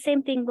 and the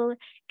same thing will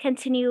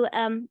continue.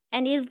 And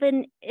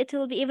even it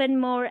will be even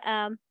more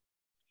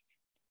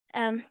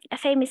a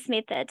famous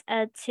method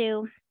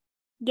to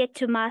get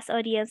to mass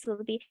audience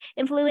will be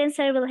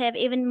influencer will have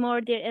even more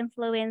their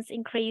influence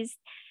increased,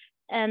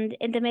 and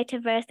in the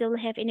metaverse they will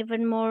have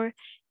even more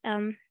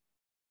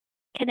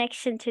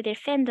connection to their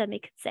fandom, you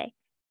could say.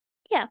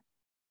 Yeah.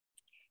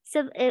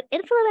 So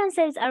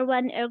influencers are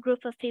one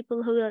group of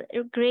people who will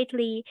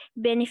greatly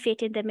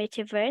benefit in the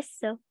metaverse.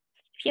 So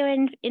if you're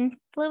an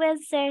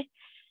influencer,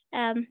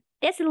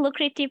 that's a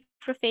lucrative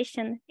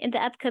profession in the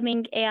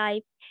upcoming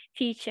AI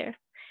future.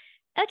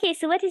 Okay,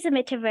 so what is a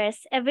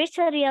metaverse? A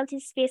virtual reality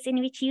space in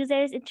which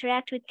users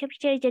interact with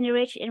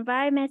computer-generated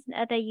environments and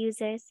other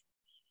users.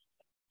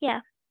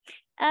 Yeah.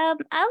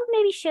 I'll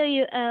maybe show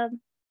you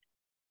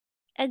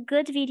a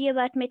good video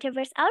about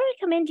metaverse. I'll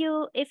recommend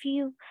you if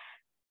you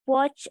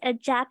watch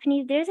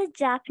there's a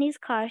Japanese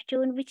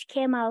cartoon which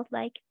came out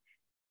like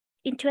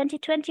in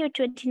 2020 or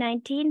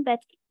 2019, but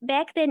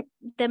back then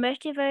the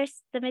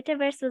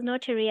metaverse was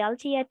not a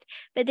reality yet,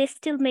 but they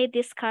still made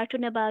this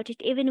cartoon about it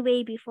even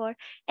way before.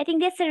 I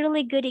think that's a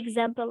really good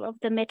example of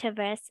the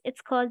metaverse.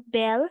 It's called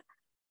Bell.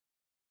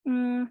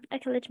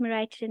 Okay, let me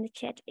write it in the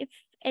chat if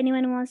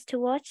anyone wants to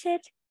watch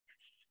it.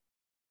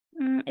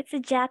 It's a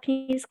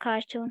Japanese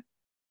cartoon.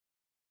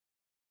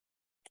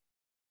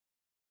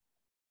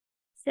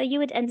 So you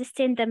would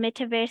understand the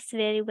metaverse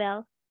very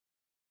well.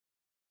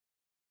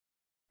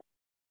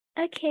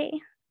 Okay.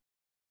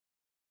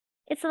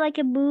 It's like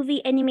a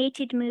movie,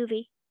 animated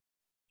movie.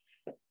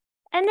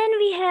 And then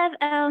we have,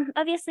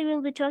 obviously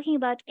we'll be talking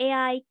about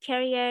AI,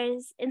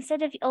 careers.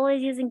 Instead of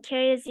always using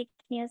careers, you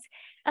can use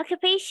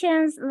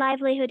occupations,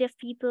 livelihood of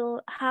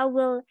people. How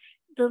will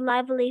the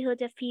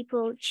livelihood of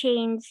people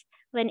change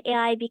when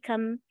AI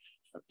become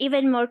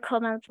even more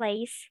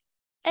commonplace?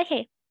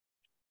 Okay.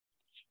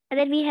 And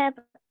then we have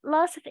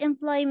loss of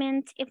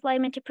employment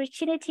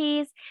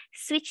opportunities,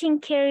 switching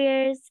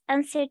careers,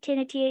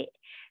 uncertainty.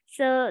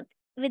 So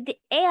with the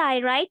AI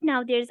right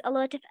now, there's a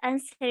lot of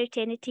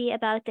uncertainty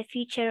about the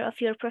future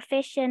of your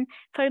profession.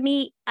 For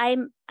me, I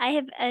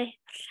have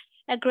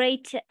a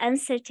great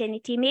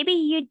uncertainty.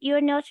 Maybe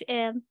you're not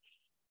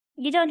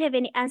you don't have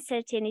any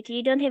uncertainty.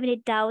 You don't have any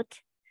doubt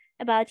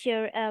about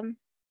your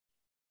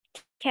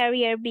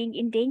career being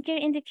in danger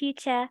in the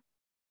future.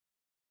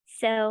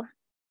 So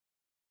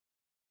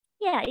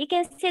yeah, you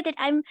can say that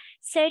I'm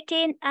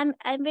certain. I'm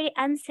very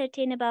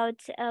uncertain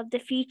about the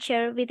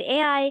future with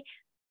AI.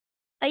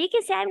 You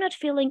can say I'm not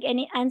feeling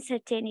any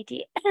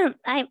uncertainty.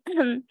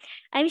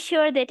 I'm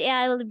sure that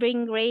AI will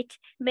bring great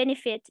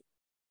benefit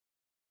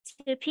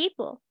to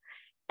people.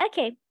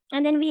 Okay,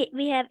 and then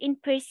we have in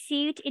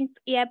pursuit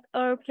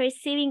or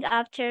pursuing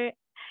after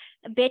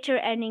better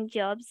earning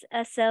jobs.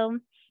 So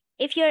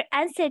if you're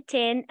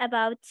uncertain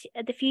about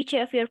the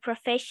future of your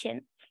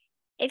profession,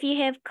 if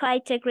you have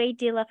quite a great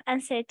deal of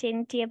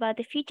uncertainty about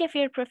the future of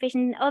your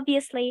profession,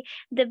 obviously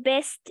the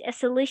best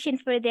solution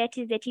for that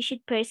is that you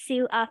should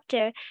pursue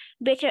after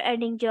better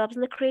earning jobs,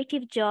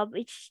 lucrative job,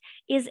 which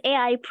is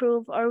AI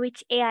proof or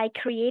which AI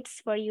creates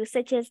for you,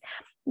 such as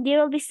there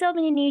will be so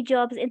many new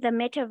jobs in the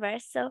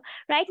metaverse. So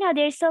right now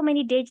there's so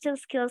many digital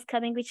skills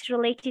coming which is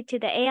related to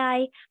the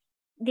AI.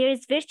 There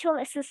is virtual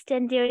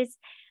assistant, there is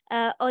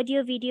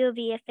audio, video,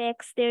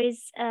 VFX, there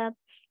is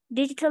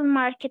digital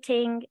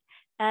marketing,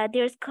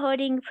 there's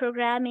coding,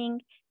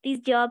 programming.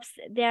 These jobs,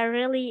 they are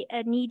really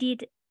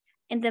needed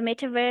in the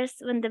metaverse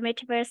when the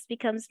metaverse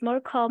becomes more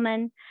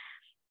common.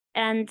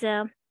 And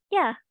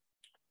yeah.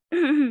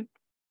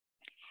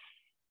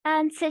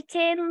 And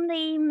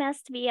certainly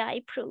must be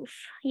AI proof.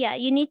 Yeah,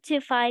 you need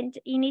to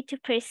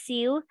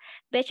pursue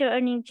better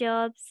earning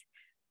jobs,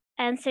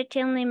 and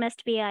certainly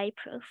must be AI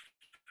proof,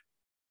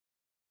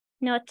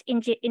 not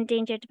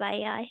endangered by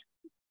AI.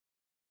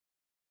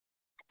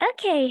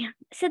 Okay,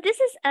 so this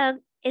is a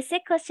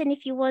essay question.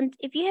 If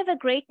you have a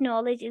great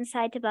knowledge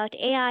insight about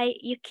AI,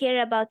 you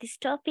care about this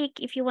topic,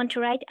 if you want to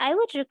write, I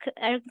would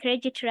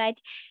encourage you to write.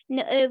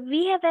 No,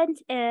 we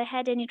haven't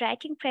had any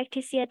writing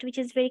practice yet, which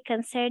is very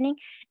concerning,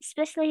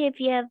 especially if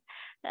you have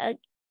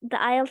the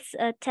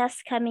IELTS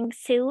test coming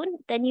soon,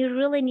 then you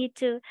really need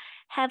to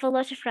have a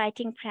lot of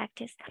writing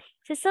practice.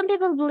 So some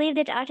people believe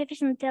that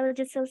artificial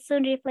intelligence will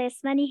soon replace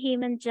many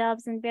human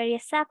jobs in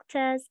various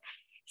sectors,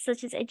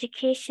 such as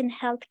education,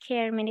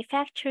 healthcare,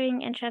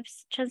 manufacturing, and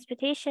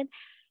transportation.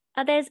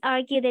 Others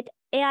argue that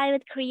AI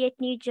would create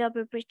new job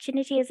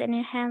opportunities and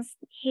enhance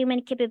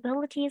human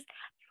capabilities.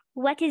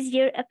 what is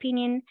your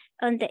opinion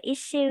on the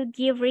issue,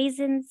 give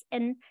reasons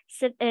and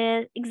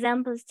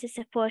examples to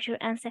support your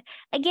answer.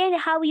 Again,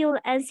 how you will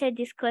answer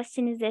this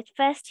question is that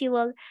first you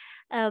will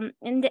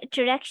in the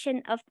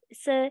direction of,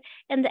 so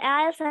in the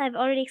IELTS I've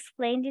already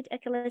explained it.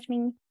 Okay, let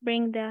me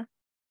bring the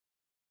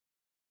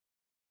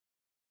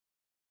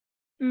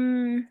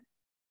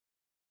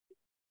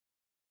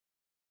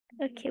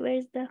okay,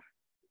 where's the,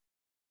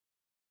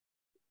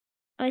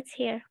 oh, it's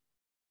here.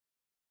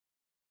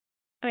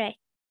 All right.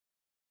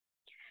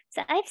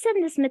 So I've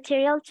sent this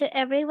material to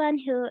everyone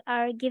who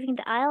are giving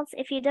the IELTS.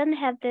 If you don't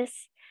have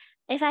this,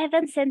 if I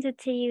haven't sent it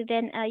to you,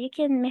 then you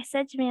can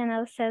message me and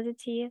I'll send it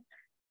to you.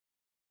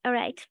 All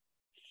right.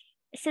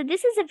 So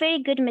this is a very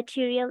good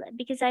material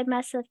because I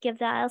myself gave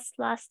the IELTS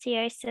last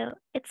year, so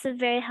it's a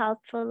very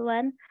helpful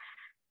one.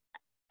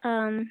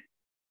 All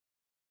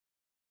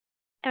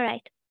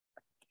right.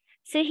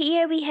 So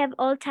here we have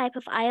all type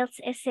of IELTS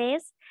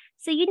essays.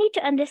 So you need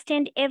to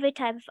understand every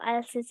type of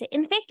IELTS essay.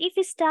 In fact, if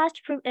you start,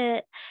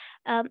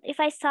 if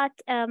I start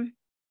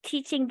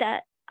teaching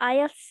the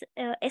IELTS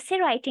essay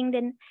writing,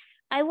 then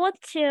I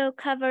want to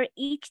cover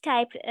each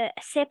type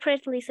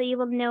separately, so you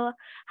will know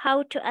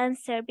how to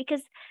answer,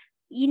 because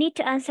you need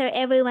to answer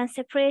everyone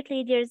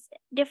separately. There's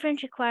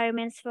different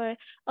requirements for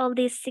all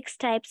these 6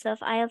 types of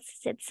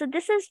IELTS essays. So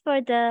this is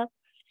for the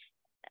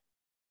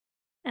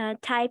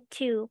type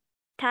 2.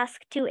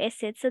 Task 2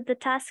 essays. So the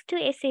task 2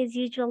 essay is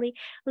usually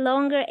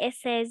longer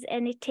essays,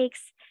 and it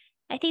takes,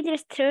 I think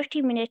there's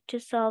 30 minutes to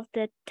solve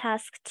the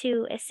task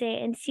 2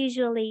 essay, and it's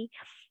usually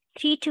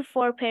 3 to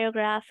 4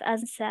 paragraph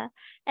answer.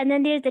 And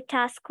then there's the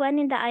task 1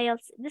 in the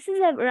IELTS. This is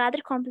a rather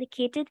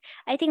complicated.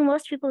 I think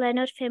most people are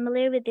not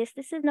familiar with this.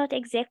 This is not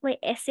exactly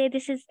essay.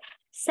 This is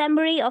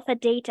summary of a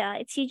data.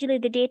 It's usually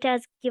the data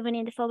is given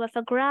in the form of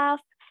a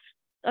graph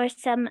or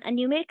some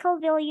numerical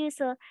value.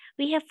 So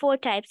we have 4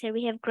 types here.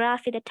 We have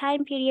graph with a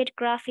time period,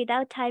 graph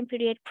without time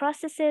period,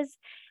 processes,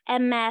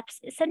 and maps.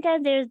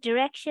 Sometimes there's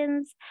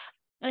directions.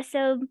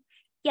 So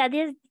yeah,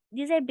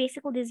 these are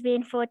basically these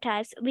main 4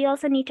 types. We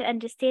also need to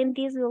understand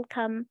these. We'll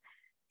come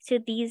to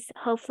these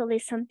hopefully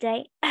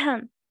someday.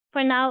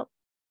 For now,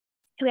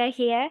 we are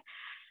here.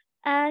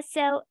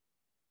 So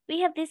we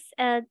have this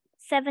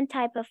 7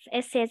 type of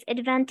essays: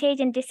 advantage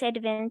and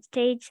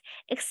disadvantage,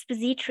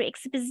 expository.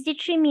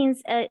 Expository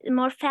means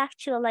more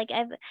factual, like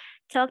I've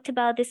talked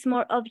about this,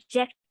 more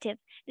objective.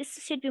 This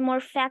should be more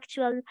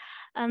factual,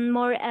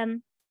 more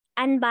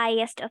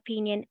unbiased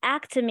opinion.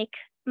 Academic,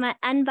 my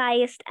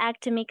unbiased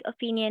academic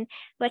opinion,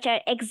 which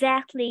are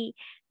exactly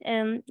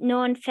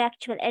known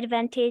factual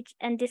advantage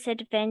and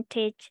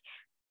disadvantage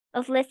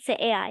of, let's say,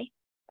 AI.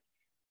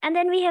 And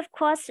then we have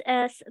cause,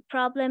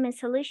 problem, and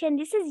solution.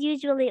 This is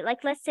usually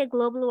like, let's say,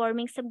 global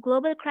warming, some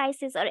global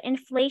crisis, or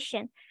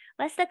inflation.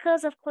 What's the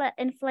cause of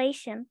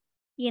inflation?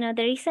 You know,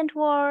 the recent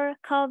war,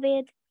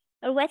 COVID,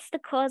 or what's the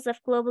cause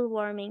of global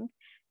warming?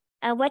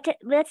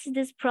 What's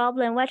this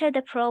problem? What are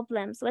the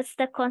problems? What's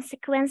the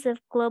consequence of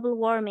global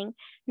warming?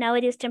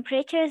 Nowadays,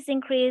 temperatures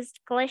increased,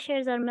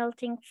 glaciers are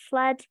melting,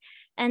 flood,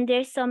 and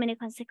there's so many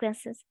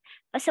consequences.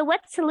 So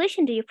what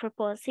solution do you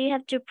propose? So you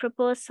have to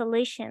propose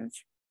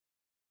solutions.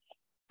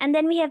 And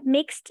then we have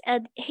mixed,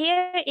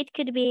 here it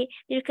could be,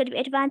 there could be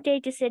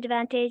advantage,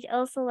 disadvantage,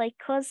 also like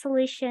cause,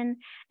 solution.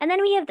 And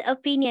then we have the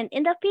opinion.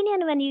 In the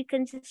opinion, when you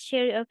can just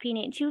share your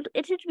opinion,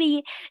 it should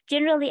be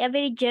generally a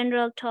very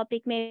general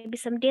topic, maybe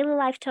some daily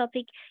life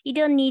topic. You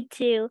don't need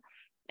to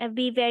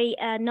be very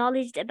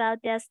knowledgeable about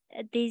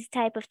these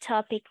type of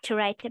topic to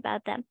write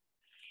about them.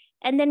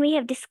 And then we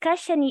have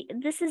discussion.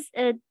 This is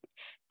a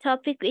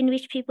topic in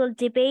which people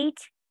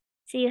debate.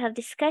 So you have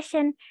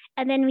discussion,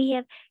 and then we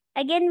have,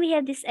 again, we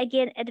have this,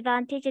 again,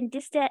 advantage and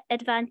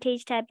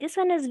disadvantage type. This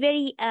one is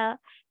very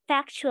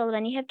factual,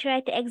 when you have to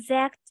write the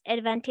exact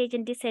advantage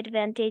and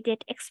disadvantage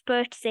that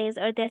expert says,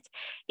 or that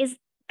is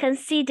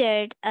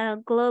considered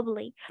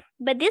globally.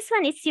 But this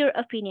one, it's your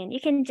opinion. You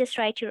can just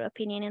write your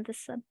opinion in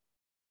this one.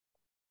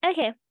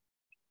 Okay.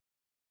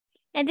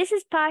 And this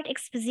is part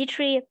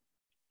expository,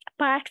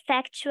 part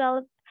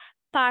factual,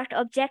 part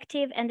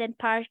objective, and then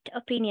part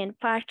opinion,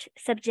 part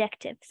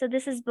subjective. So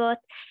this is both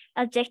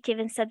objective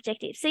and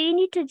subjective. So you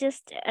need to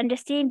just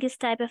understand this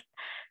type of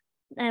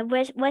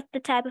what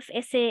the type of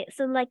essay.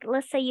 So like,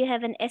 let's say you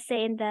have an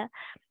essay in the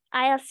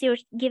IELTS, you're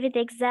giving the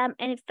exam,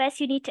 and first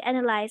you need to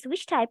analyze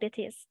which type it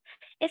is.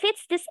 If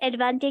it's this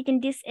advantage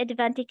and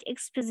disadvantage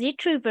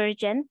expository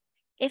version,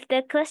 if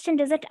the question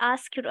doesn't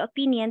ask your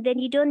opinion, then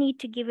you don't need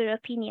to give your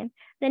opinion.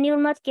 Then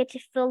you'll not get a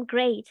full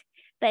grade.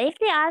 But if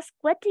they ask,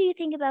 what do you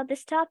think about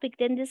this topic?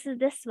 Then this is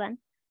this one,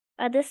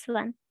 or this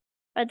one,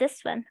 or this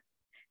one.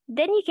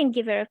 Then you can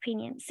give your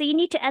opinion. So you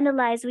need to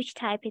analyze which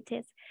type it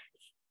is.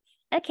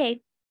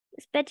 Okay,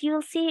 but you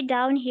will see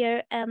down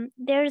here,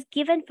 there's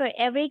given for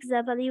every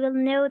example. You will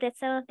know that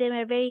some of them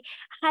are very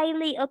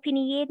highly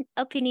opinionated.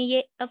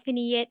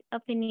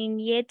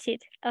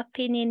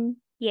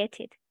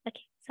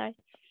 Okay, sorry.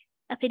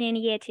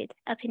 Opinionated.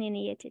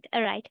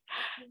 All right.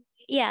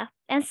 Yeah,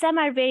 and some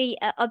are very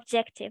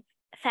objective,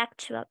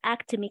 factual,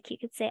 academic, you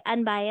could say,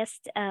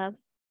 unbiased.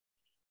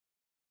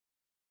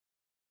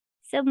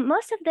 So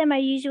most of them are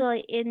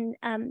usually in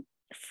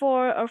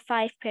 4 or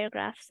 5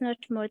 paragraphs, not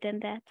more than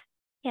that.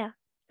 Yeah.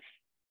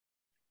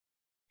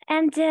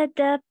 And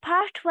the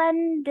part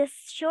 1, this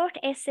short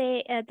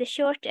essay, the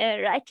short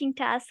writing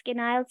task in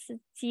IELTS,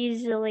 it's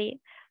usually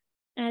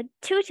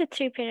 2 to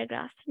 3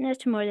 paragraphs,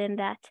 not more than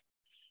that.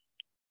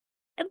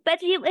 But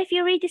if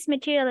you read this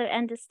material, you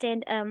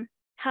understand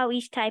how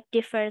each type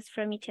differs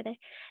from each other.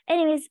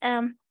 Anyways,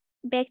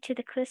 back to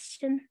the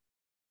question.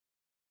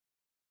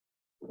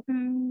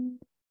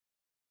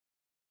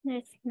 No,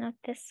 it's not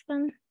this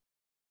one.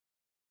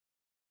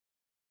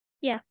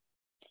 Yeah.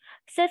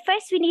 So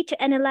first we need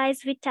to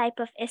analyze which type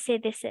of essay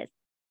this is.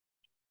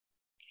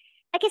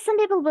 Okay, some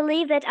people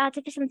believe that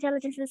artificial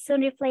intelligence will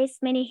soon replace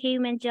many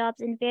human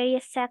jobs in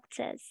various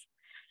sectors,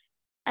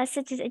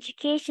 such as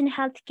education,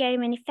 healthcare,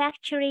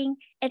 manufacturing,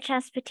 and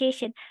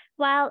transportation,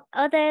 while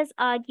others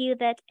argue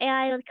that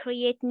AI will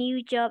create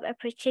new job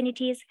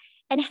opportunities,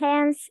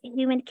 enhance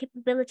human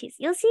capabilities.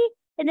 You'll see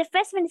in the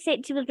first one, it said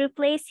it will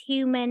replace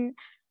human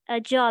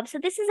jobs. So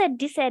this is a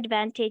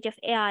disadvantage of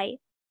AI,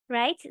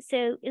 right?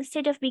 So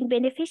instead of being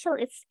beneficial,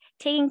 it's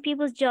taking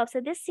people's jobs. So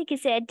this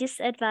is a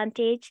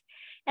disadvantage.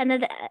 And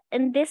then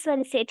in this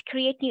one, it said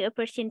create new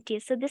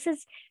opportunities. So this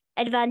is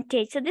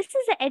advantage. So this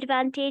is an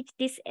advantage,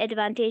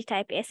 disadvantage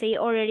type essay. You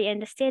already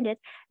understand it.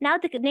 Now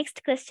the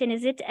next question,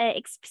 is it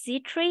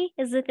expository?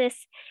 Is it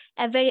this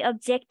a very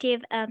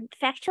objective,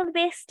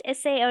 factual-based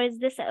essay, or is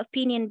this an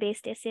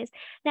opinion-based essay?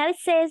 Now it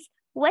says,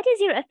 what is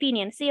your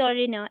opinion? So you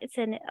already know it's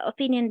an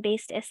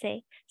opinion-based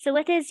essay. So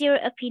what is your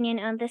opinion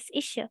on this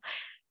issue?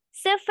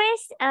 So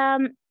first,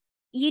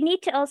 you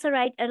need to also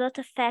write a lot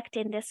of fact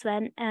in this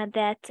one,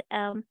 that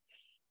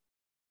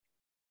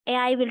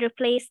AI will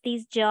replace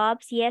these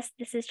jobs. Yes,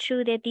 this is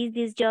true that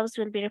these jobs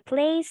will be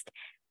replaced.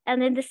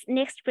 And then this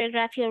next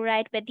paragraph you'll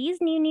write, but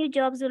these new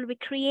jobs will be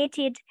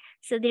created.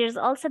 So there's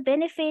also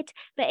benefit.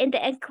 But in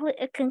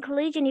the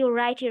conclusion, you'll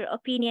write your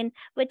opinion.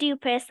 What do you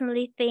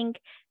personally think?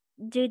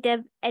 Do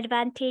the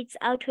advantage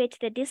outweigh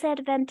the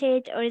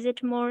disadvantage, or is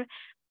it more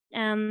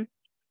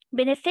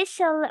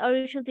beneficial, or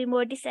it will be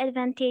more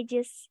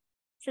disadvantageous?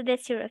 So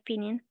that's your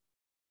opinion.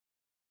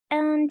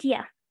 And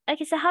yeah.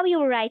 Okay, so how you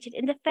will write it?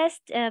 In the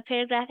first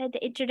paragraph at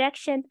the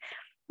introduction,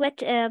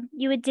 what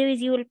you would do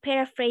is you will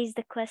paraphrase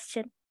the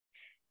question.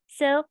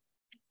 So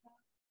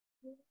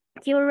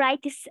you will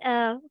write this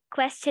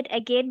question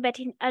again, but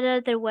in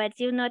other words.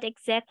 You will not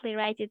exactly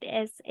write it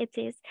as it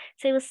is.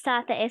 So you will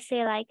start the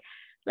essay like,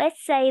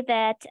 let's say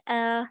that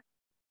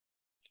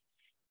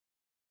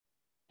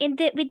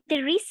with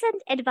the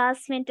recent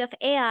advancement of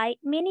AI,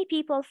 many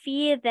people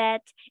fear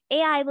that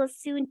AI will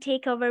soon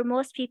take over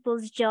most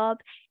people's job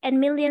and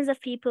millions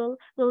of people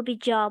will be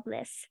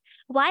jobless.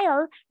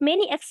 While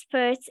many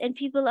experts and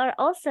people are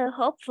also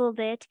hopeful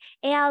that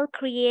AI will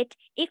create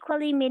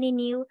equally many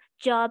new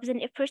jobs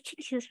and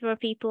opportunities for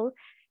people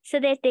so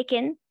that they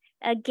can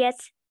get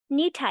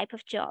new type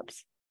of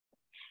jobs.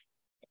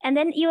 And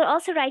then you will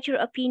also write your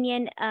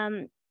opinion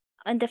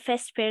on the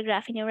first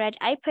paragraph in your write.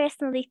 I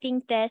personally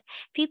think that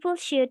people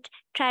should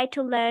try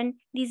to learn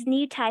these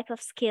new type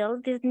of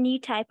skills, this new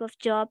type of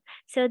job,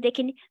 so they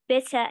can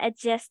better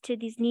adjust to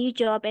this new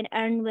job and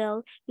earn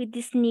well with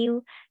this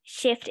new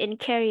shift in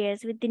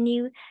careers, with the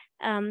new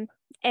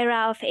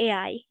era of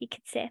AI, you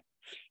could say.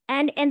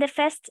 And in the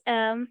first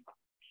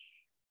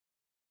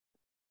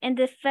in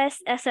the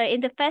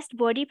first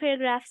body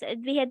paragraph, so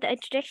we had the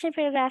introduction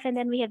paragraph and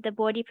then we have the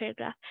body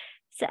paragraph.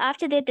 So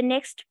after that, the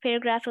next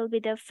paragraph will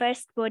be the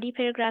first body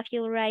paragraph.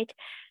 You'll write,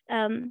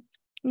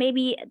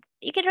 maybe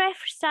you can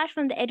start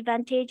from the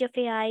advantage of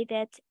AI.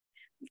 That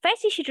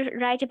first you should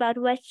write about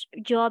what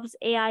jobs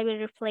AI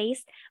will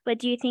replace. What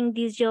do you think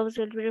these jobs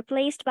will be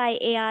replaced by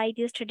AI,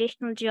 these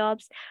traditional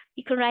jobs?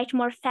 You can write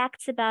more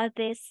facts about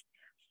this.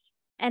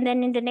 And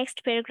then in the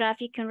next paragraph,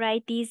 you can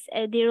write these,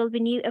 there will be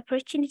new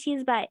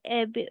opportunities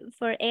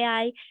for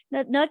AI,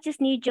 not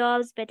just new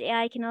jobs, but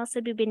AI can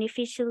also be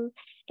beneficial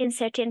in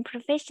certain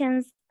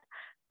professions,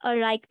 or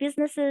like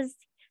businesses,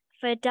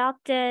 for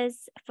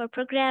doctors, for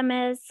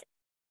programmers.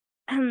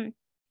 In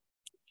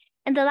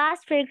the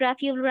last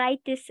paragraph, you'll write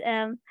this,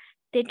 the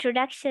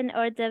introduction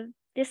or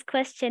this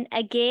question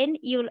again.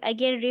 You'll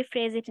again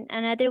rephrase it in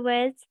other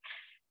words.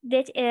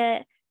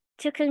 That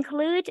to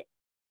conclude,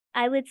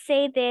 I would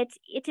say that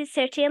it is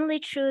certainly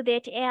true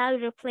that AI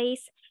will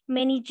replace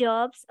many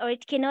jobs, or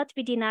it cannot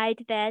be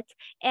denied that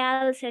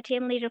AI will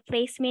certainly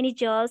replace many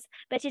jobs,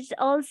 but it's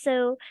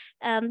also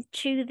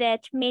true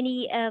that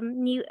many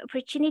new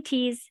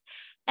opportunities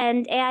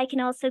and AI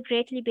can also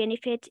greatly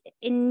benefit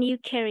in new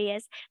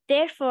careers.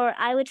 Therefore,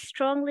 I would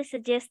strongly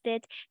suggest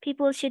that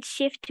people should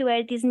shift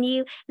toward this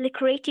new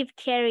lucrative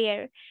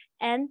career,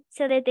 and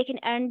so that they can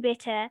earn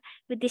better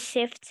with the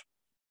shift.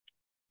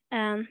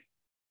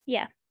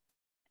 Yeah.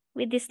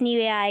 With this new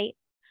AI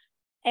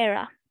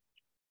era.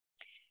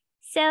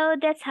 So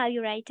that's how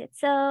you write it.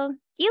 So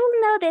you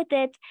will know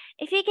that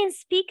if you can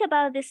speak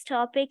about this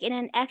topic in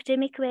an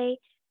academic way,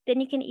 then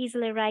you can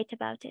easily write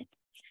about it.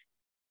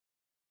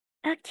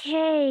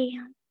 Okay.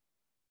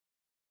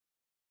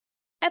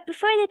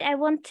 Before that, I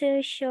want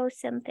to show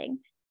something.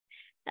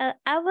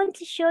 I want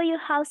to show you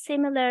how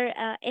similar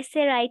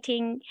essay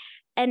writing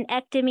and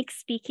academic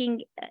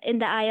speaking in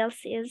the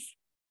IELTS is.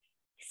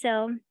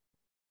 So,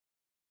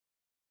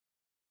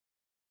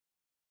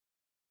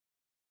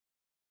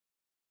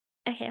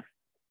 okay.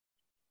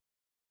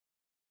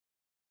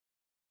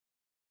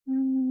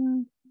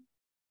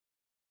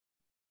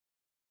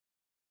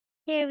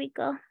 Here we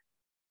go.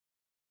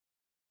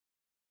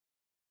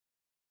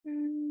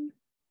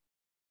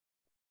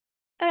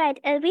 All right,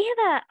 we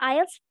have a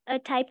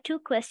IELTS type 2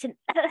 question.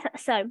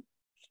 Sorry.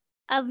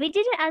 We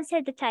didn't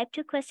answer the type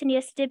 2 question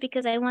yesterday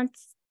because I want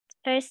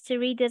first to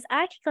read those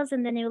articles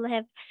and then you will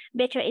have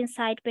better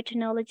insight, better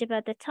knowledge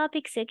about the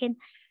topic so you can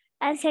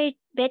answer it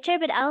better.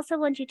 But I also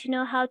want you to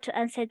know how to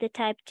answer the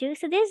type 2.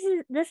 So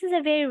this is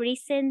a very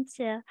recent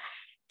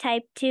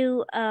type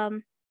 2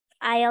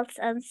 IELTS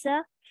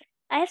answer.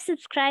 I have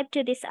subscribed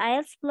to this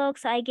IELTS blog,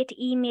 so I get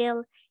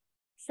email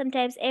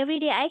sometimes every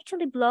day. I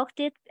actually blocked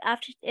it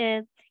after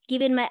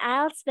giving my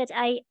IELTS, but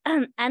I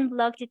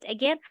unblocked it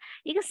again.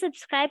 You can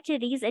subscribe to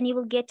these and you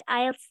will get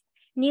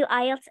new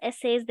IELTS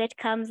essays that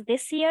comes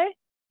this year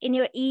in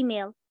your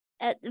email.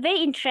 Very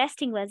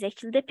interesting ones,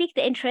 actually. They pick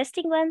the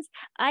interesting ones.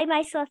 I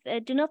myself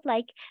do not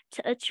like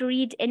to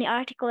read any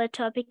article or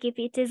topic if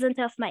it isn't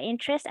of my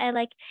interest. I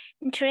like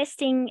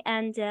interesting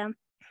and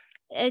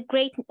a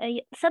great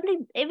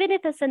something, even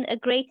if it's a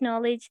great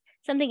knowledge,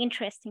 something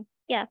interesting.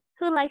 Yeah,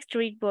 who likes to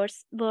read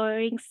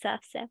boring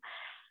stuff? So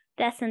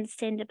that's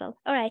understandable.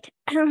 All right.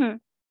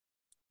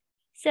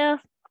 So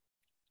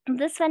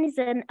this one is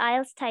an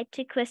IELTS type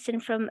 2 question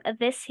from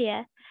this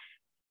here.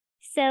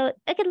 So,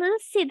 okay,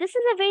 let's see. This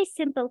is a very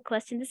simple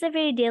question. This is a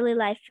very daily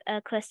life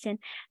question.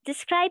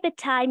 Describe a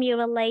time you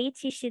were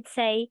late. You should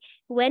say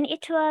when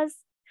it was,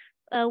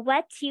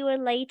 what you were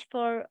late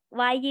for,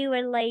 why you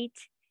were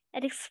late,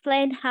 and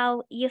explain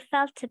how you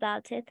felt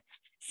about it.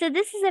 So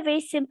this is a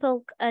very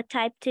simple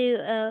type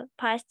 2,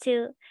 part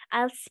 2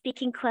 IELTS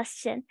speaking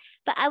question.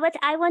 But what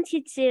I want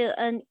you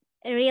to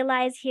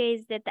realize here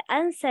is that the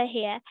answer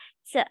here,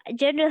 so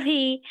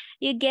generally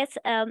you get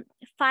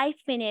 5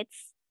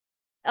 minutes,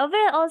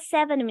 overall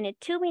 7 minutes,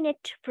 2 minutes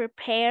to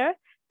prepare,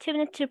 2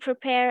 minutes to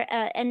prepare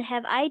and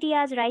have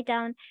ideas, write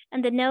down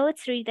and the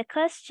notes, read the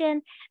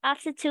question.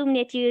 After 2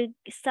 minutes, you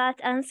start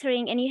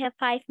answering and you have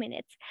 5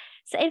 minutes.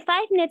 So in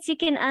 5 minutes, you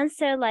can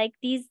answer like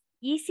these.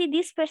 You see,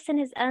 this person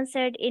has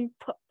answered in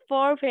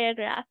 4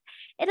 paragraphs.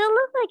 It'll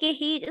look like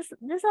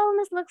this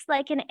almost looks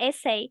like an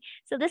essay.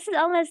 So this is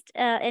almost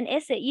an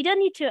essay. You don't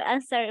need to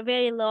answer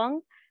very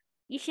long.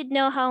 You should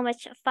know how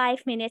much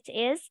 5 minutes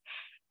is.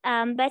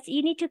 But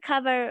you need to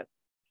cover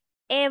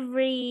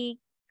every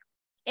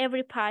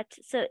part.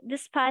 So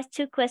this part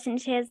 2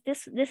 questions has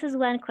this is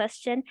one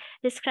question.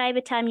 Describe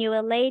a time you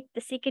were late.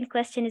 The second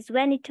question is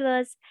when it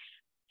was,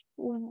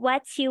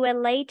 what you were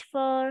late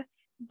for,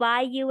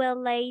 why you were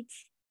late,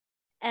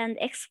 and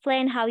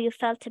explain how you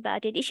felt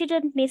about it. You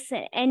shouldn't miss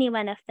any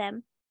one of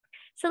them.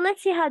 So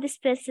let's see how this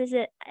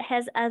person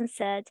has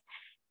answered.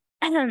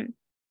 If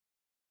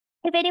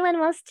anyone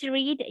wants to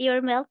read,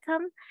 you're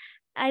welcome.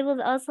 I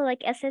will also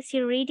assess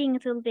your reading.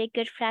 It will be a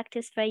good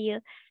practice for you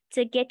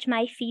to get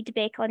my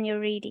feedback on your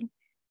reading.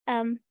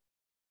 Does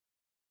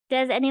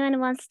anyone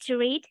wants to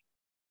read?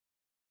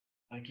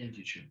 I can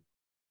teach you.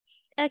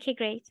 Okay,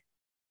 great.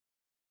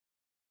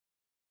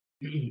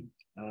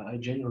 I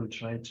generally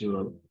try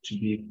to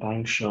be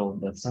punctual,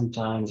 but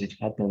sometimes it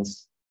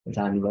happens that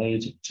I'm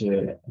late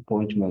to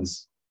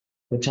appointments.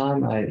 The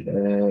time I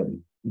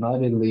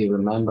vividly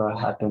remember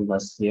happened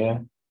last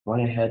year when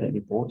I had an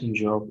important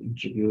job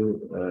interview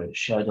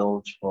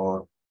scheduled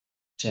for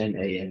 10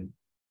 a.m.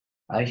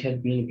 I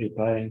had been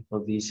preparing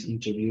for this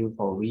interview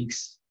for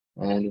weeks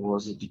and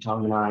was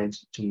determined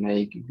to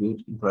make a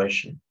good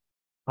impression.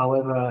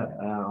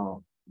 However,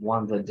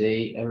 one the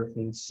day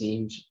everything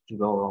seemed to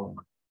go wrong.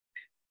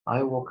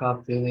 I woke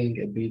up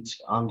feeling a bit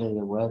under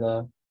the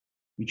weather,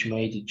 which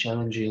made it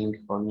challenging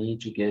for me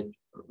to get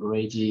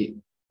ready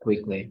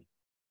quickly.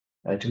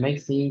 To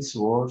make things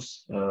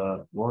worse,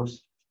 there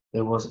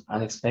was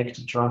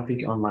unexpected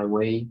traffic on my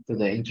way to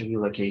the interview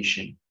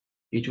location.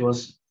 It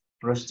was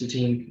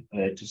frustrating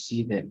to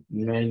see the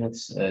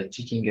minutes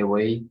ticking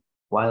away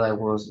while I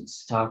was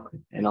stuck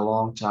in a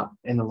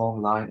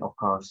long line of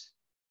cars.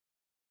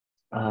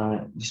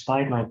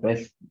 Despite my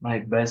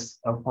best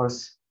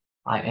efforts,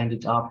 I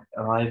ended up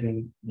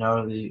arriving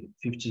nearly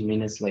 15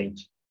 minutes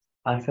late.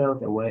 I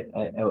felt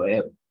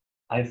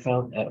I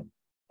felt a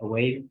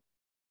wave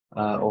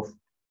of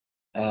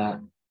uh,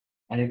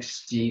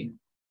 anxiety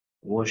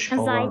wash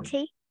over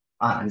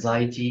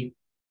anxiety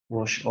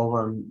wash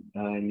over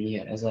me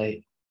as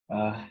I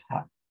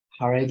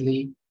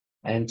hurriedly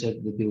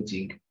entered the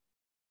building.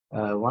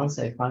 Once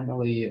I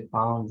finally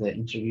found the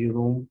interview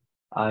room,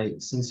 I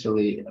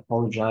sincerely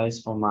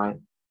apologized for my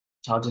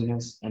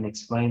tardiness and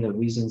explained the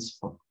reasons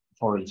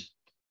for it.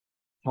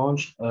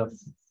 Fortu- uh,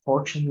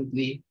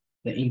 Fortunately,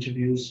 the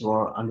interviews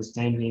were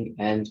understanding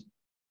and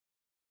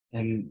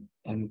em-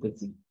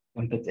 empath-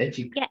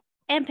 empathetic. Yeah,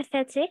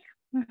 empathetic.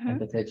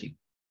 Empathetic.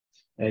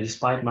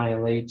 Despite my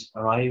late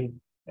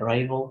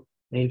arrival,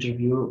 the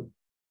interview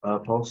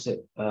proceed,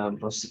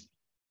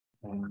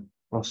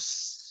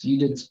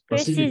 proceeded,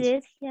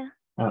 Proceeded, yeah.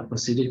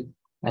 proceeded,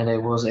 and I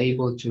was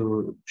able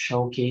to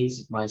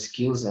showcase my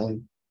skills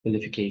and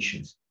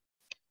qualifications.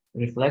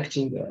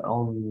 Reflecting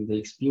on the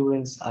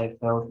experience, I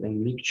felt a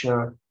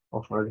mixture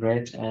of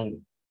regret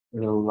and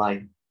real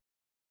life.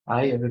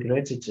 I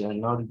regretted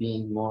not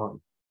being more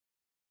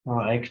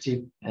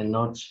active and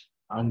not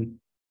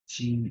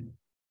anti,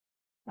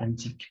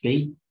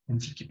 anticipating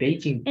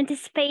Anticipating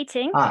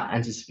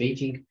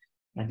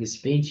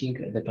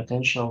anticipating the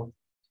potential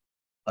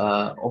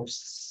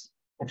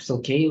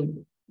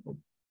obstacle uh,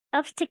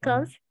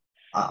 obstacles.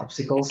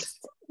 obstacles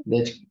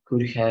that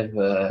could have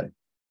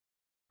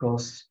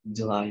caused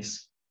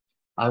delays.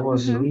 I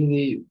was Mm-hmm.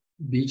 really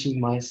beating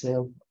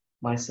myself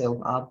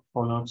up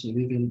for not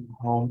leaving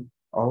home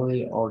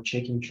early or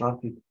checking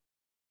traffic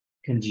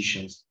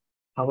conditions.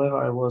 However,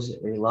 I was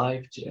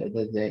relieved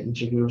that the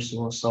interviewers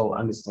were so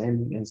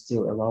understanding and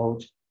still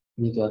allowed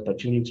me the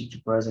opportunity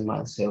to present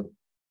myself.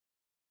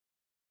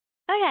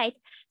 All right.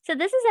 So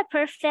this is a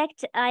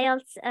perfect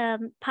IELTS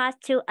part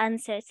 2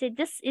 answer. So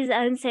this is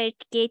answer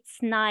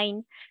gets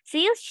 9. So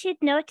you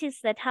should notice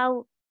that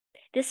how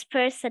this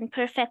person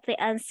perfectly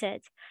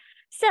answered.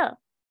 So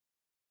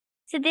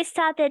they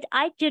started,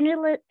 I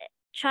generally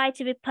try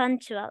to be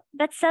punctual,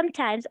 but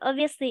sometimes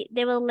obviously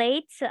they were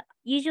late. So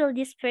usually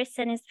this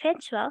person is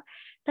punctual,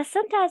 but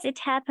sometimes it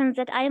happens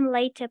that I am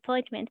late to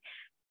appointment.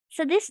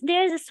 So there's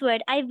this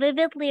word I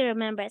vividly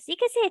remember. So you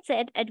can say it's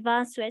an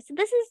advanced word. So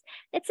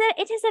it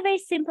has a very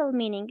simple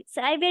meaning.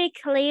 So I very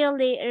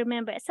clearly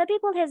remember. Some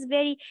people has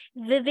very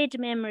vivid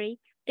memory.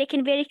 They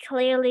can very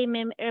clearly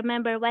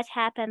remember what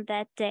happened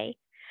that day.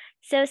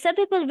 So some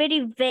people very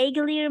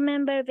vaguely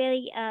remember,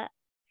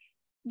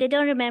 they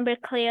don't remember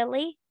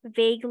clearly,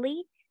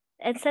 vaguely,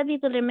 and some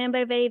people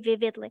remember very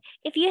vividly.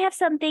 If you have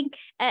something,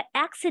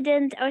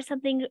 accident or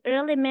something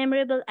really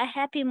memorable, a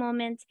happy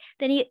moment,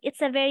 then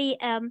it's a very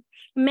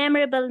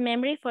memorable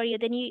memory for you.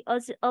 Then you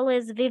also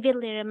always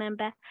vividly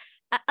remember.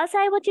 Also,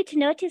 I want you to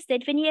notice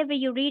that whenever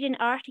you read an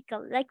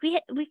article, like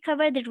we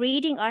covered the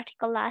reading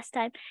article last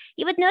time,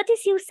 you would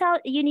notice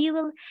you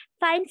will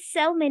find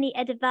so many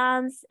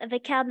advanced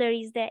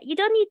vocabularies there. You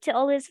don't need to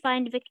always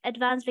find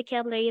advanced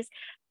vocabularies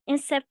in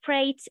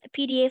separate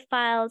PDF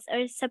files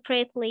or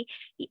separately.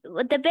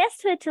 The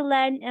best way to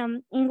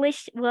learn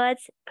English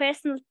words,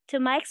 personal to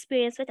my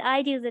experience, what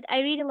I do is that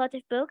I read a lot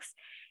of books.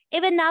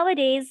 Even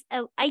nowadays,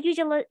 I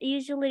usually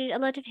read a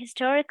lot of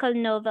historical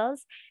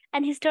novels,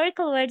 and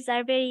historical words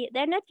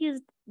they're not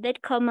used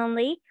that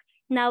commonly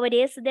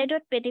nowadays. So they're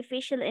not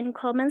beneficial in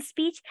common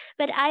speech,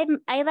 but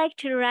I like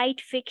to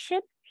write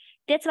fiction.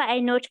 That's why I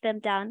note them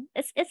down.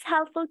 It's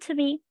helpful to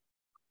me.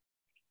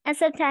 And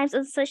sometimes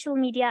on social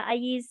media, I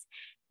use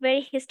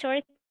very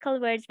historical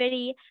words,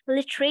 very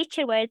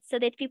literature words, so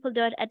that people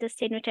don't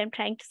understand what I'm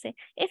trying to say.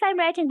 If I'm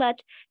writing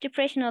about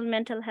depression or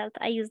mental health,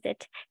 I use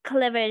that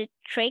clever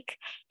trick.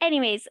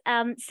 Anyways,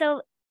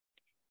 so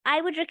I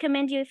would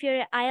recommend you, if you're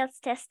an IELTS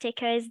test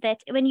taker, is that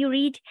when you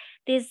read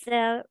these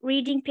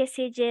reading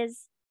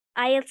passages,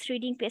 IELTS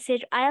reading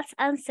passage, IELTS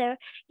answer,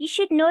 you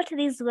should note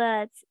these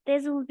words.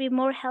 This will be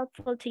more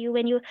helpful to you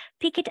when you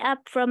pick it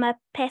up from a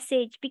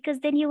passage,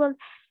 because then you will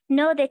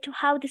know that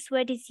how this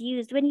word is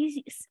used. When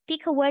you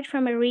speak a word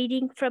from a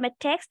reading, from a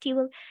text, you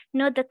will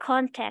know the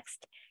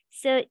context.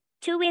 So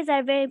two ways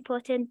are very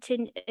important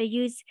to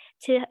use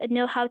to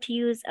know how to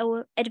use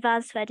our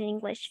advanced word in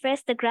English.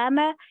 First, the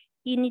grammar.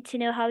 You need to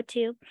know how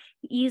to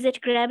use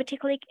it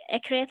grammatically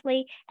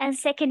accurately. And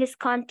second is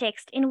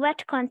context. In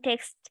what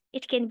context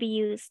it can be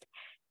used.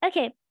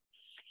 Okay.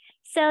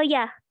 So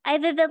yeah, I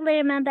vividly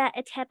remember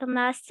it happened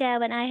last year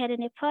when I had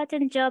an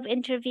important job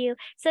interview.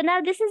 So now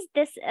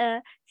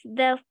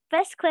the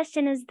first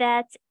question is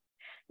that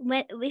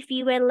if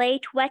you were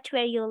late, what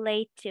were you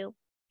late to?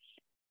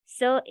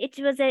 So it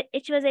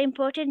was an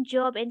important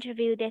job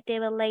interview that they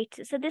were late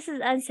to. So this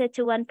is answer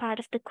to one part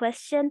of the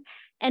question.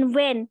 And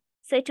when?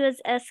 So it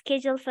was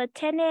scheduled for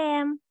 10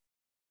 a.m.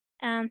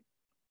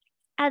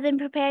 I've been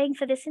preparing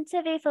for this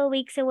interview for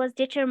weeks. I was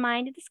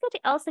determined. This could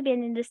also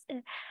be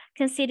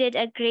considered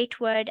a great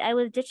word. I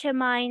was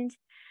determined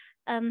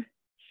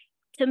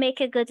to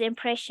make a good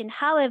impression.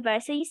 However,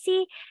 so you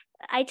see,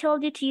 I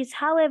told you to use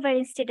however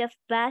instead of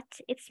but.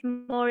 It's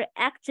more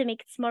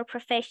academic, it's more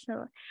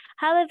professional.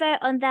 However,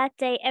 on that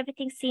day,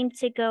 everything seemed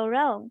to go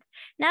wrong.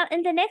 Now,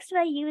 in the next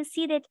way, you will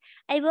see that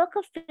I woke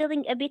up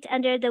feeling a bit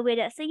under the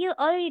weather. So you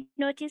already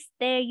noticed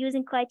they're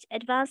using quite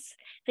advanced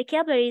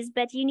vocabularies,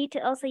 but you need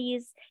to also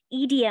use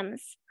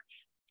idioms,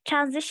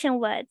 transition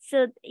words.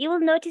 So you will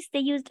notice they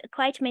used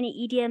quite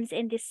many idioms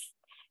in this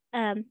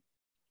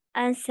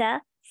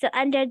answer. So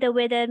under the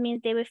weather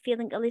means they were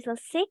feeling a little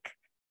sick,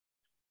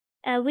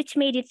 which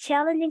made it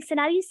challenging. So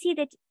now you see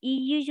that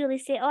you usually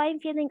say, "Oh, I'm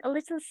feeling a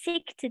little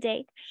sick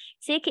today."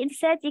 So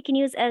instead you can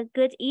use a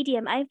good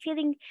idiom. I'm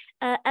feeling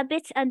a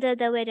bit under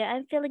the weather.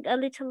 I'm feeling a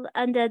little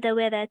under the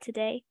weather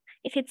today.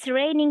 If it's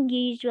raining,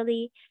 you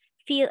usually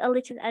feel a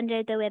little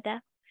under the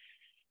weather,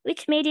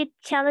 which made it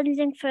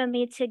challenging for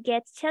me to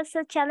get.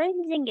 So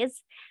challenging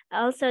is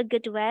also a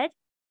good word.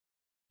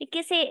 You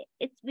can say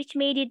it, which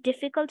made it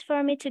difficult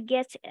for me to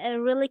get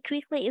really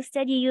quickly.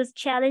 Instead, you use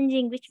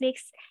challenging, which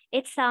makes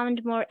it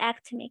sound more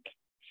academic.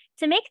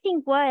 To make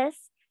things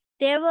worse,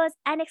 there was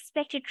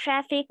unexpected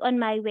traffic on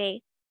my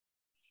way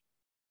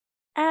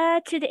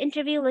to the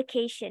interview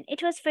location.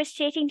 It was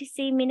frustrating to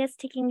see minutes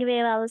ticking away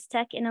while I was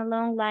stuck in a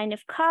long line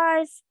of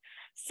cars.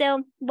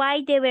 So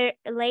why they were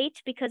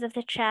late? Because of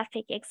the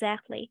traffic,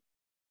 exactly.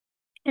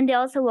 And they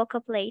also woke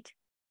up late.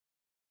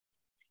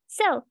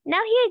 So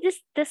now here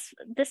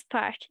this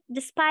part.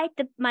 Despite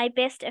my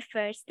best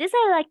efforts, these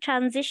are like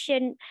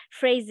transition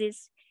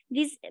phrases.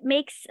 This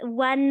makes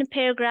one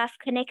paragraph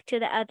connect to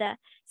the other.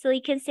 So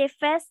you can say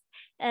first,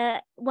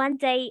 one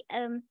day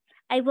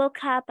I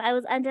woke up, I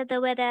was under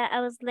the weather,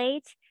 I was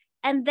late,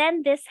 and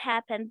then this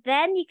happened.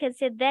 Then you can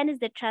say then is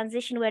the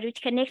transition word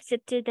which connects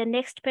it to the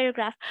next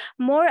paragraph.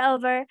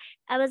 Moreover,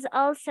 I was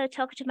also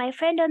talking to my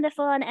friend on the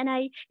phone and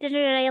I didn't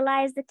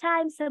realize the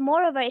time. So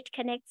moreover, it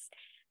connects,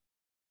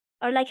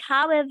 or like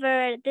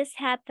however this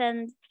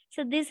happened.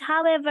 So this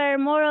however,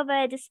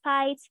 moreover,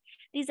 despite,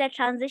 these are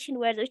transition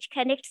words which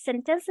connect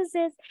sentences.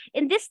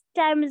 In this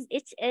terms,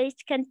 it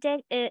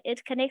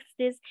connects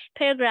this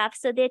paragraph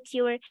so that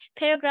your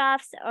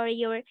paragraphs or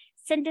your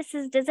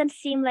sentences doesn't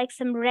seem like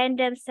some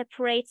random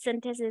separate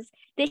sentences.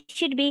 They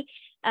should be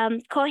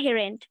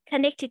coherent,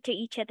 connected to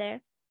each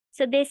other.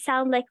 So they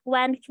sound like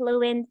one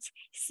fluent,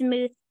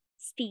 smooth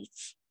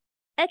speech.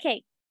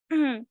 Okay.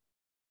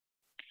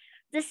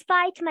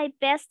 Despite my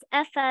best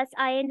efforts,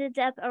 I ended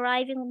up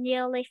arriving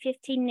nearly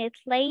 15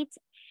 minutes late.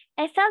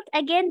 I felt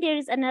again there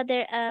is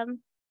another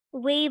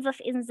wave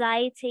of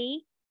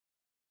anxiety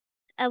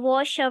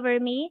wash over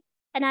me,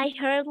 and I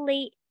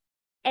hurriedly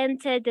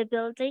entered the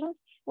building.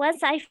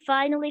 Once I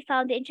finally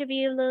found the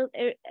interview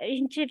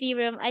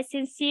room, I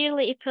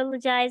sincerely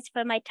apologized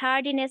for my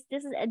tardiness.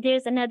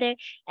 There's another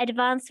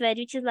advanced word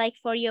which is like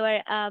for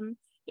your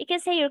you can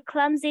say your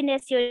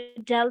clumsiness, your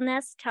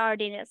dullness,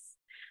 tardiness,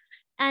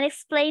 and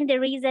explain the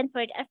reason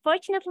for it.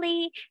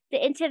 Unfortunately,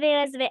 the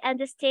interviewers were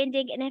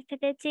understanding and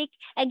empathetic.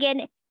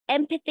 Again,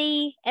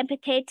 empathy,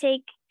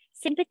 empathetic,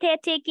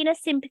 sympathetic,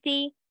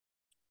 sympathy.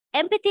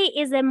 Empathy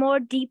is a more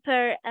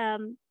deeper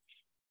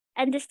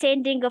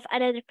understanding of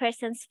another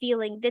person's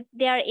feeling, that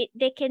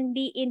they can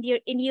be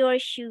in your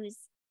shoes.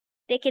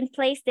 They can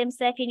place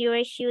themselves in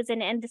your shoes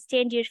and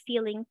understand your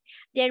feeling.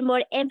 They're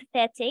more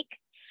empathetic.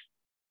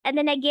 And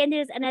then again,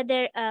 there's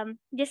another,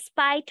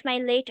 despite my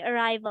late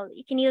arrival.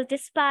 You can use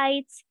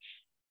despite,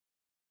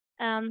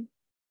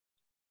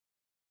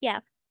 yeah,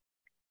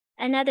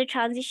 another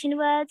transition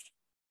word.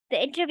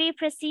 The interview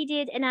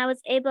proceeded and I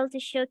was able to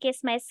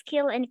showcase my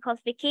skill and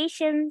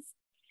qualifications.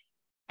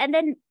 And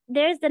then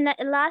there's the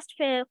last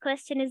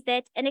question is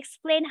that, and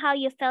explain how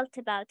you felt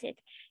about it.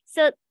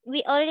 So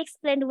we already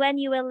explained when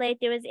you were late.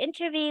 There was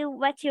interview,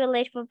 what you were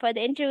late for the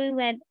interview,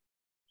 when,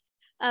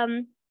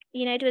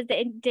 it was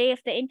the day of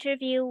the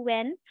interview,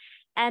 when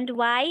and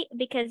why,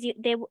 because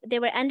they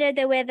were under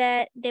the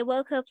weather, they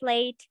woke up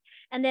late,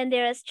 and then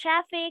there was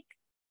traffic.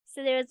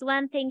 So there was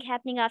one thing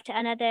happening after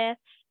another,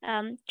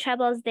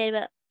 troubles they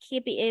will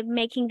keep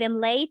making them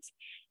late.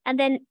 And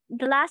then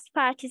the last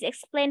part is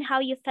explain how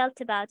you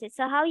felt about it.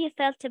 So how you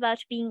felt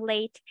about being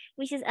late,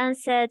 which is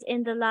answered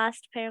in the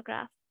last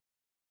paragraph.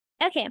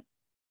 Okay.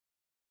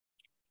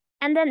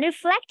 And then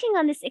reflecting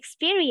on this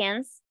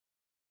experience,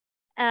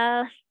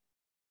 I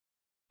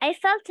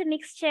felt a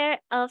mixture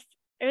of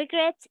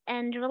regret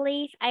and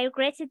relief. I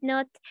regretted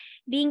not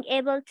being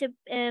able to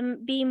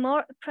be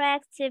more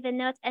proactive and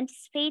not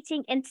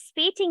anticipating.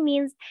 Anticipating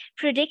means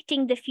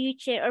predicting the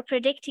future or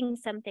predicting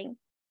something,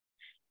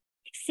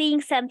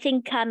 seeing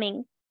something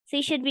coming. So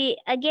you should be,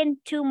 again,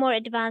 two more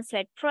advanced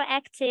words,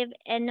 proactive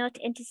and not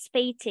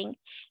anticipating.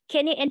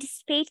 Can you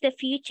anticipate the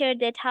future,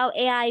 that how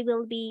AI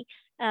will be,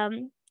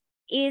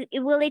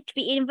 will it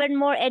be even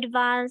more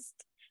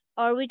advanced,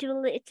 or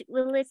will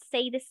it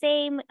stay the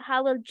same?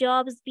 How will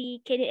jobs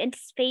be? Can you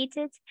anticipate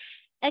it?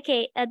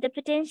 Okay, the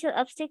potential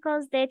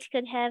obstacles that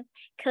could have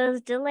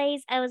caused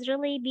delays. I was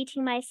really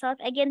beating myself.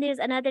 Again, there's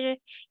another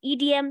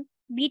idiom,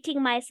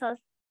 beating myself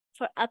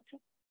for up,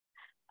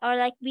 or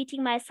like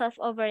beating myself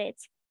over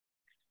it.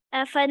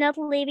 For not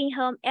leaving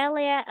home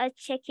earlier or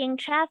checking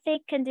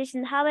traffic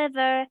conditions.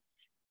 However,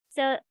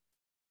 so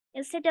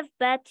instead of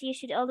but, you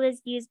should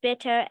always use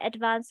better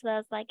advanced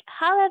words like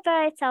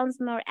however. It sounds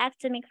more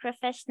academic,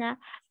 professional.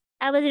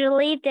 I was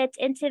relieved that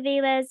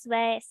interviewers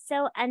were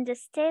so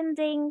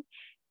understanding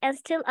and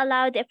still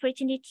allowed the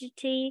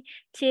opportunity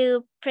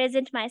to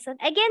present myself.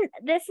 Again,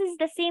 this is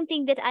the same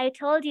thing that I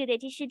told you,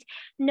 that you should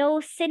know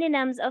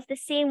synonyms of the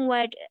same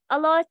word,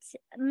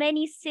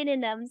 many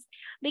synonyms.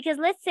 Because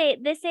let's say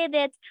they say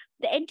that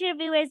the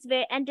interviewers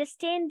were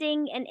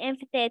understanding and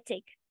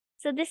empathetic.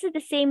 So this is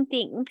the same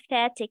thing,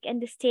 empathetic,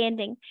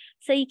 understanding.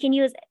 So you can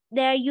use,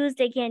 they're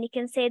used again. You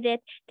can say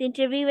that the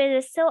interviewers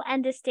were so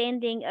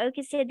understanding, or you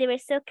can say they were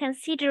so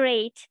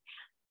considerate.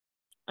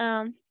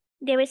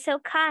 They were so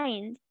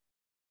kind.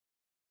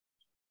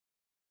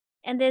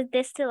 And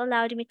they still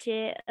allowed me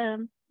to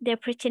the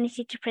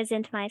opportunity to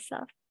present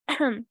myself.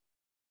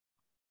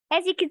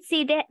 As you can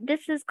see, that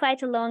this is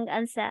quite a long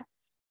answer,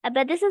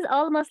 but this is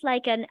almost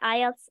like an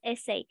IELTS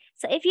essay.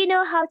 So if you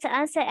know how to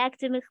answer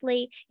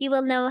academically, you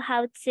will know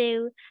how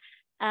to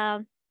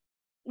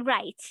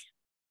write.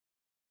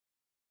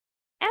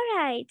 All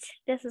right,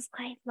 this is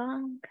quite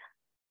long.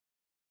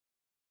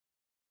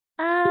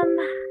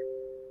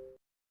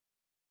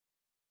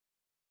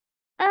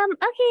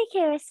 Okay,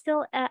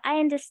 Crystal, I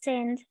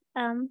understand.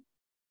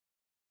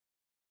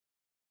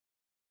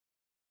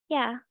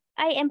 Yeah,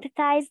 I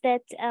empathize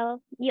that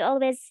you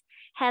always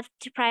have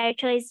to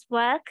prioritize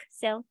work,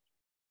 so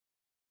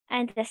I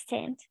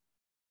understand.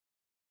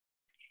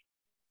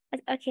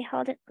 Okay,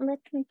 hold it. Let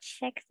me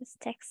check this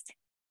text.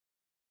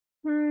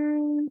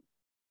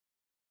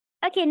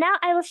 Okay, now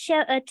I will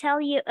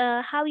tell you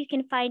how you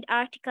can find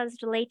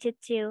articles related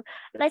to,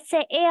 let's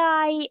say,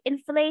 AI,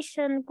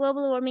 inflation,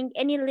 global warming,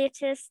 any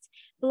latest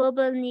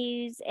global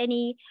news,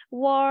 any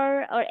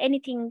war, or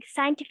anything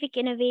scientific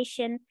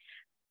innovation.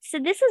 So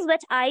this is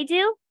what I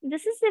do.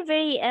 This is the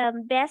very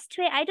best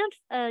way. I don't,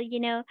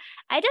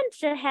 I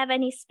don't have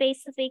any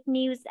specific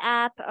news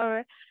app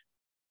or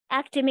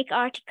academic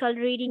article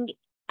reading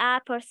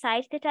app or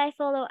site that I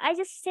follow. I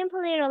just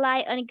simply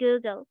rely on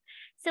Google.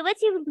 So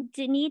what you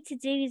need to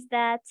do is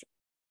that,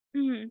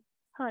 hold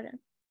on.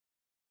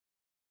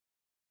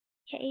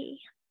 Okay.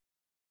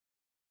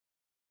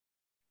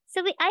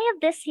 So I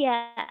have this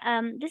here.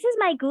 This is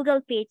my Google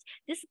page.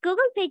 This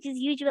Google page is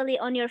usually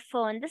on your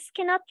phone. This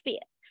cannot be.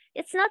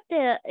 It's not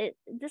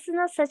this is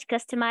not such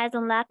customized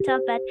on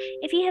laptop. But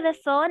if you have a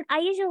phone, I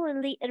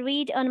usually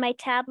read on my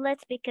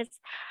tablet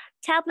because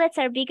tablets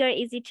are bigger,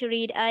 easy to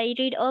read. I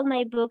read all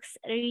my books,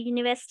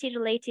 university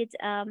related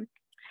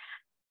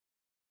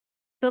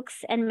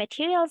books and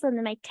materials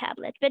on my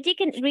tablet. But you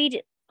can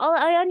read all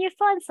on your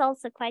phone. It's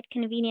also quite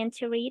convenient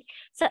to read.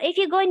 So if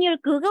you go on your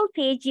Google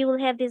page, you will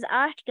have these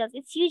articles.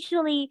 It's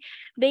usually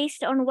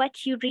based on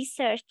what you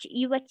research,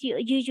 what you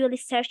usually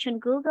search on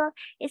Google.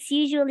 It's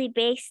usually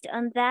based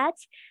on that.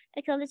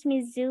 Okay, let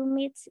me zoom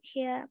it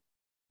here.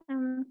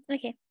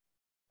 Okay.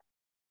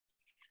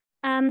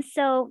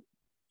 So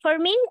for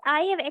me,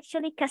 I have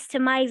actually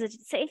customized it.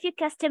 So if you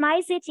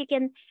customize it, you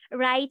can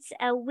write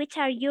which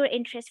are your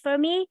interests. For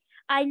me,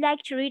 I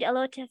like to read a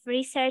lot of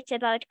research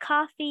about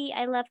coffee.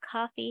 I love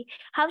coffee,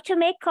 how to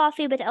make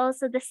coffee, but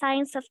also the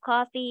science of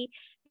coffee,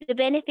 the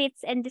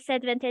benefits and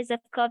disadvantages of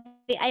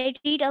coffee. I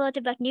read a lot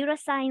about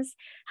neuroscience,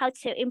 how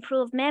to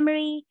improve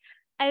memory.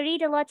 I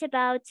read a lot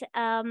about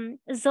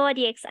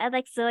zodiacs. I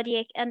like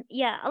zodiac, and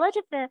yeah, a lot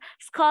of the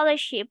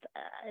scholarship,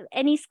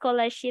 any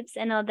scholarships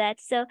and all that.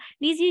 So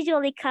these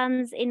usually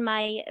comes in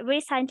my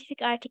very scientific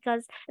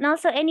articles, and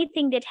also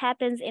anything that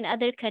happens in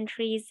other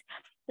countries,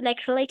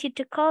 like related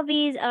to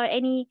COVID or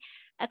any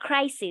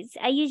crisis.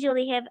 I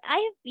usually have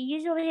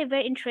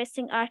very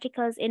interesting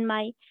articles in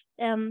my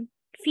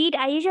feed.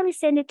 I usually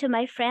send it to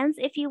my friends.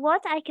 If you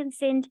want, I can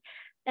send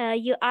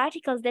you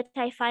articles that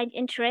I find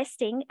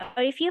interesting,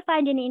 or if you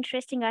find any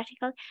interesting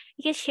article,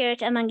 you can share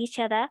it among each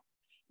other.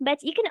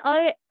 But you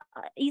can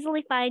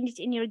easily find it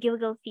in your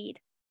Google feed.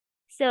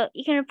 So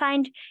you can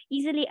find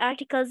easily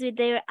articles with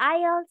their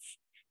IELTS,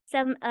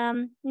 some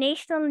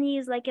national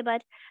news like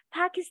about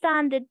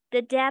Pakistan.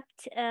 The debt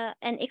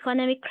and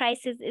economic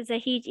crisis is a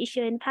huge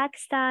issue in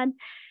Pakistan.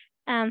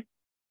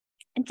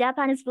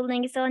 Japan is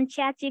building its own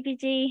chat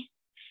GPT.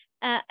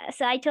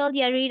 So I told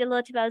you I read a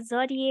lot about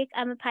zodiac.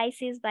 I'm a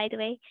Pisces, by the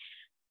way.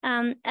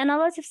 And a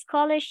lot of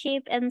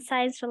scholarship and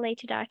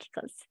science-related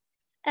articles.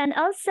 And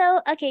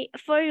also, okay,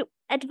 for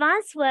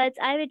advanced words,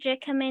 I would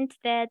recommend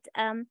that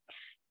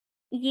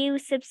you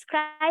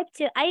subscribe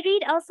to. I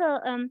read also.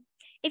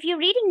 If you're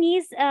reading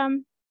news,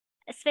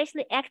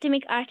 especially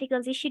academic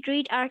articles, you should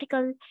read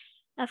articles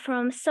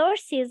from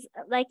sources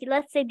like,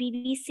 let's say,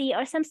 BBC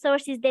or some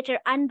sources that are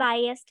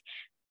unbiased,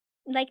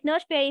 like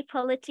not very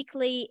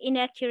politically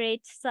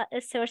inaccurate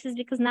sources,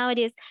 because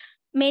nowadays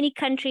many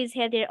countries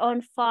have their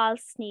own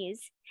false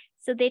news.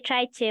 So they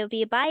try to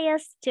be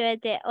biased to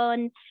their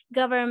own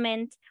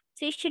government.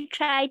 So you should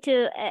try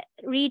to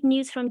read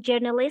news from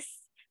journalists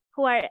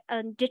who are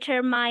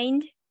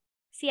determined.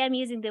 See, I'm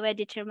using the word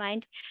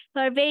determined,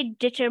 who are very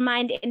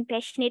determined and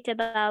passionate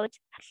about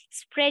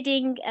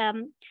spreading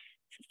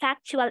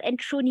factual and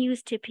true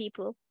news to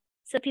people.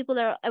 So people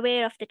are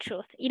aware of the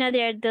truth. You know,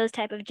 there are those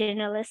type of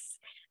journalists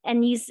and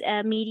news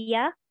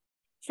media.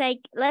 It's like,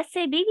 let's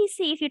say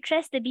BBC. If you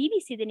trust the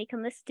BBC, then you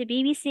can listen to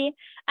BBC.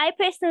 I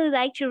personally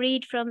like to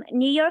read from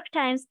New York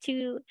Times,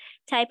 two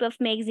type of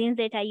magazines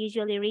that I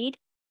usually read,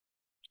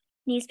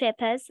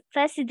 newspapers.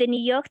 First is the New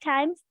York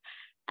Times,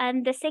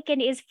 and the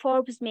second is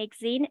Forbes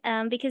magazine,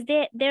 because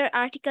their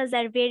articles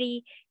are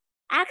very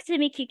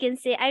academic, you can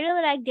say. I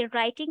really like their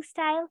writing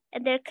style,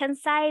 and they're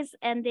concise,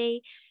 and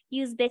they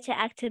use better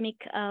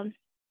academic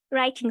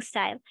writing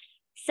style.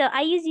 So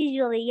I use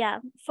usually,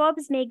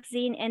 Forbes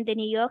magazine and the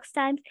New York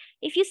Times.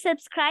 If you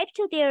subscribe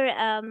to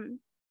their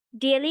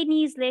daily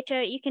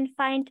newsletter, you can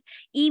find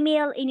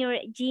email in your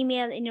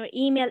Gmail, in your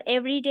email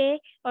every day.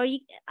 Or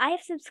I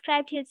have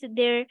subscribed here to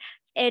their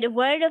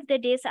word of the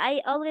day. So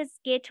I always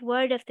get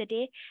word of the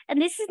day. And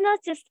this is not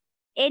just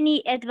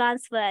any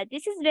advanced word.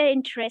 This is very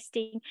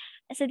interesting.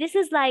 So this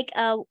is like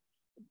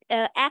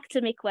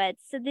academic words.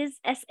 So this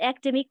as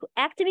academic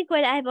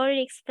word, I have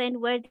already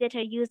explained words that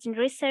are used in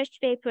research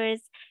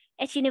papers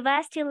at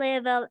university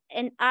level,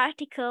 in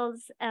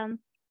articles, in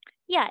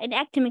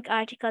academic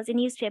articles, in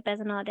newspapers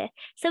and all that.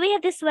 So we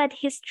have this word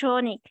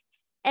histrionic.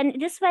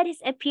 And this word has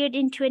appeared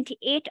in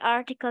 28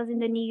 articles in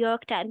the New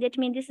York Times. That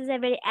means this is a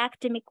very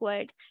academic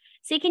word.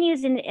 So you can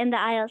use it in the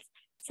IELTS.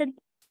 So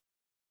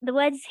the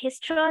word is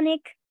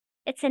histrionic.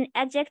 It's an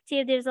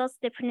adjective. There's also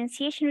the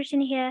pronunciation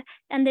written here,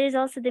 and there's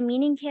also the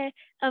meaning here,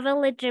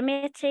 overly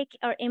dramatic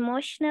or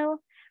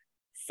emotional.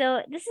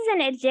 So this is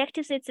an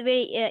adjective, so it's a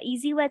very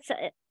easy word. So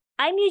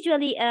I'm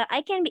usually,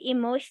 I can be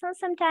emotional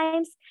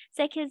sometimes.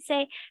 So I can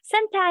say,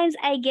 sometimes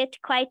I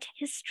get quite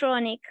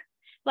histrionic,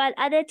 while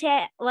other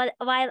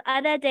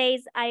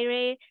days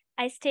I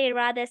stay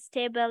rather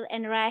stable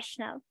and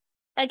rational.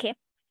 Okay.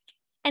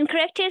 And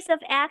characters of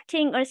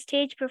acting or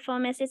stage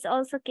performance is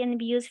also can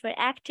be used for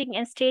acting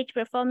and stage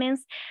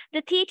performance.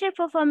 The theater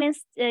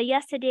performance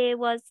yesterday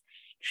was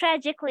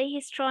tragically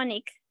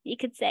histrionic, you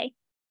could say.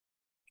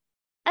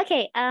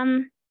 Okay,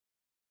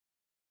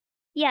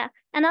 yeah,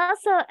 and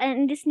also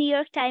in this New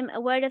York Times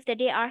Word of the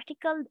Day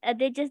article,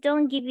 they just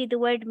don't give you the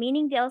word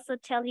meaning. They also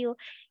tell you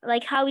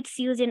like how it's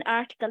used in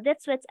article.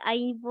 That's what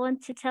I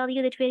want to tell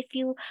you, that if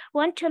you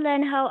want to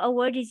learn how a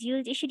word is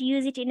used, you should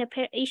use it in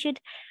you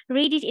should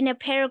read it in a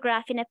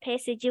paragraph, in a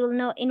passage. You will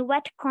know in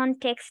what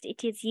context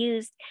it is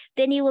used.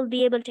 Then you will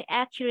be able to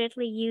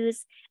accurately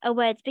use a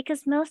word,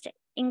 because most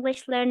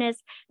English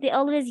learners, they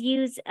always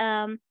use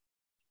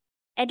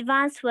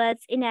advanced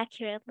words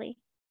inaccurately.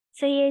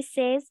 So here it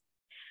says,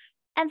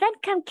 and then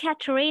come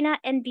Katerina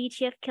and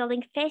Beauty of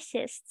Killing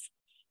Fascists,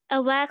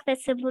 a work that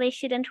simply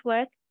shouldn't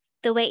work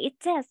the way it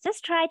does.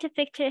 Just try to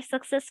picture a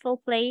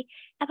successful play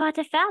about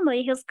a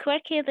family whose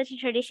quirky little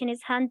tradition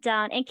is hunt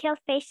down and kill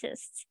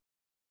fascists.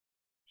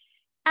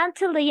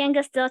 Until the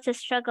youngest daughter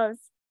struggles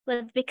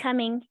with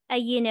becoming a,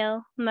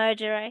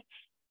 murderer.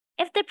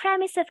 If the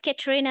premise of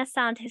Katerina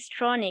sounds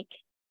histrionic,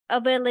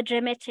 overly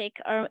dramatic,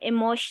 or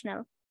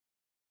emotional,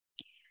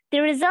 the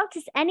result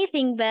is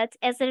anything but.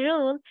 As a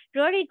rule,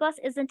 Rory Goss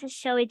isn't a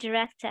showy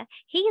director.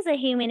 He is a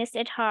humanist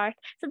at heart.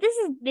 So this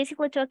is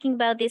basically talking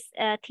about this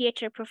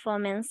theater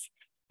performance,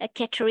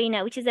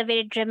 Katerina, which is a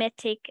very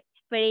dramatic,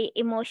 very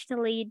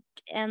emotional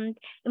and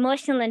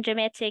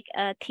dramatic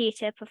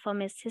theater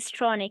performance,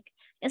 histrionic.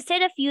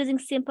 Instead of using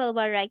simple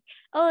word like,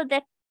 oh,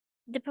 the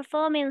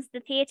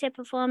theater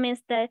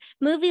performance, the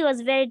movie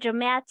was very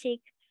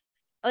dramatic,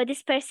 or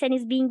this person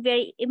is being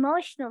very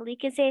emotional. You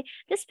can say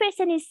this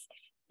person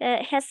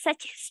has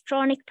such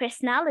histrionic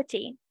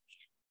personality.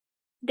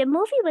 The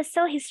movie was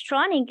so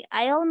histrionic,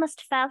 I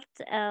almost felt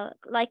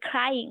like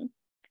crying.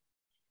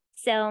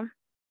 So,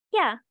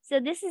 yeah, so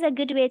this is a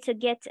good way to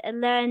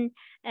learn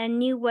a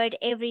new word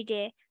every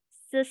day.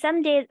 So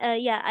some days,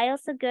 I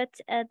also got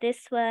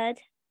this word.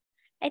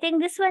 I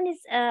think this one is,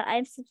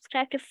 I'm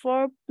subscribed to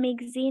Forbes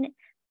magazine.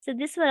 So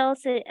this one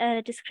also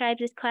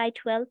describes it quite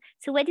well.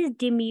 So what is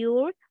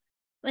demure?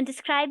 When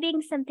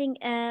describing something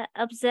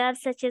observed,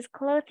 such as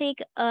clothing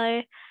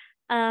or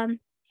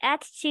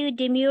attitude,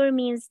 demure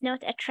means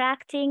not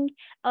attracting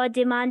or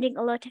demanding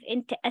a lot of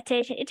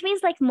attention. It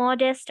means like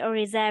modest or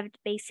reserved,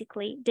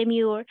 basically,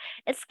 demure.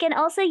 It can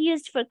also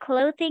used for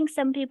clothing.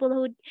 Some people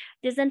who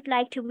doesn't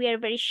like to wear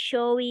very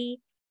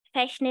showy,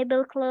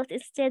 fashionable clothes.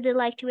 Instead, they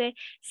like to wear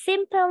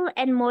simple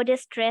and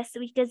modest dress,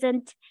 which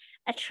doesn't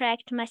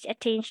attract much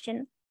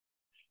attention.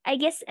 I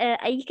guess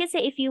you can say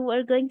if you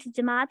were going to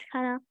Jamaat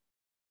Khana,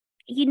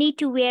 you need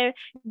to wear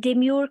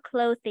demure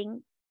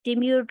clothing,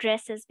 demure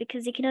dresses,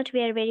 because you cannot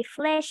wear very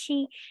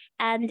flashy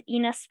and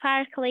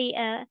sparkly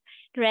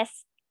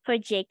dress for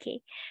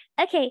JK.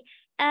 Okay,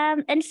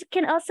 and it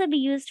can also be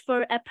used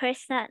for a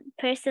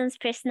person's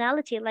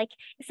personality, like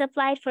it's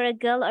applied for a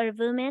girl or a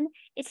woman.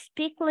 It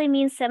typically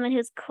means someone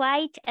who's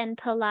quiet and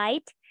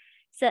polite.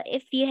 So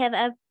if you have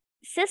a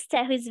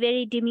sister who's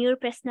very demure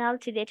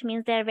personality, that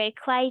means they're very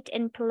quiet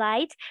and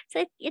polite.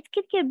 So it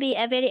could be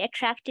a very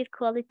attractive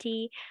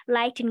quality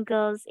light in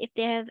girls if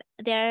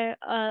they're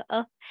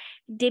a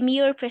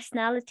demure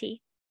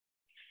personality.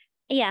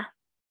 Yeah.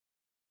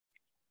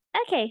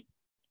 Okay.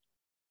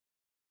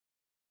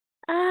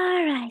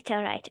 All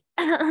right.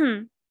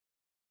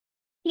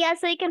 Yeah,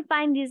 so you can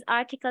find these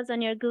articles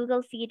on your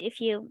Google feed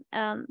if you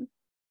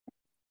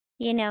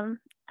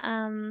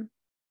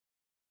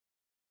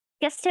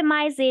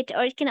customize it,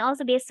 or it can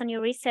also be based on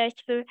your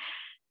research. For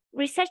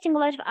researching a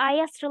lot of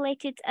IS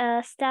related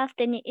stuff,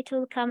 then it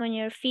will come on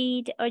your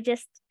feed, or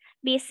just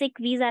basic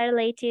visa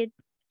related.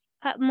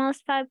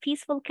 Most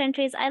peaceful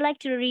countries. I like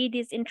to read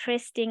these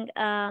interesting.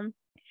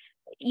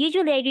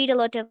 Usually, I read a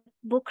lot of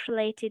book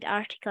related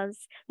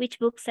articles. Which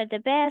books are the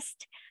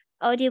best?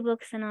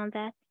 Audiobooks and all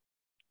that.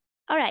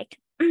 All right.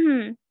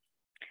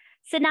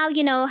 So now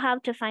you know how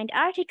to find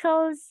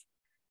articles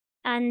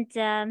and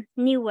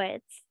new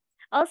words.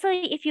 Also,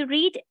 if you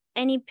read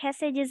any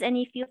passages and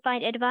if you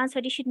find advanced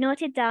word, you should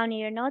note it down in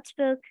your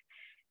notebook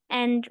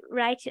and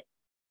write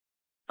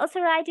Also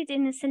write it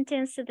in a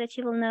sentence so that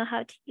you will know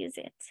how to use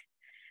it.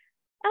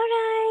 All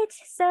right,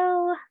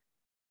 so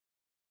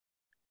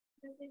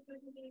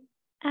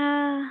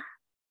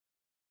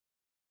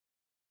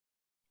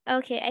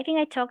okay, I think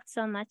I talked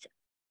so much.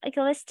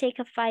 Okay, let's take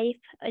a 5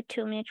 or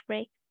 2 minute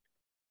break.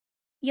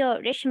 Yo,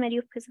 Reshma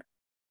diyor kızım.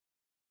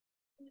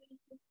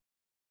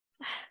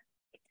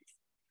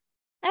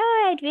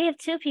 All right, we have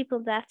 2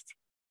 people left.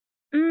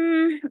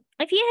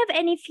 If you have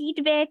any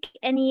feedback,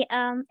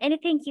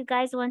 anything you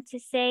guys want to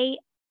say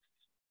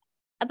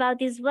about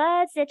these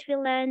words that we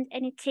learned,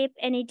 any tip,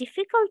 any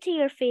difficulty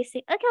you're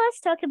facing. Okay,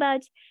 let's talk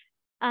about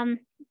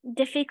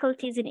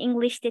difficulties in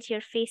English that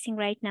you're facing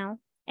right now.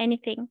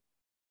 Anything?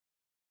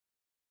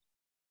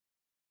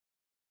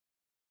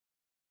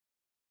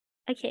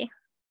 Okay.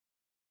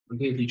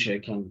 Okay, teacher, I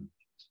can.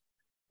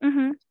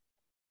 Mm-hmm.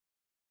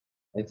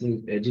 I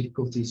think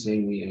difficulties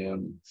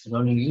in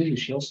learning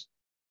English, yes.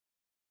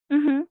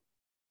 Mm-hmm.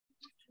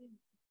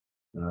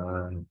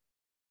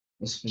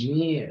 As for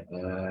me,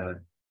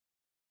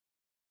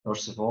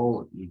 first of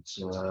all, it's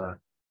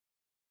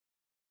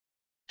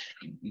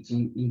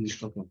in English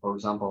talking. For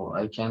example,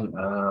 I can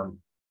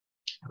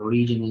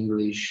read in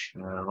English,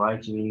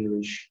 write in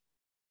English,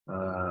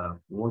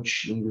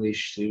 watch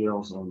English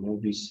serials or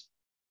movies.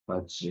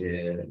 But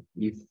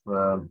if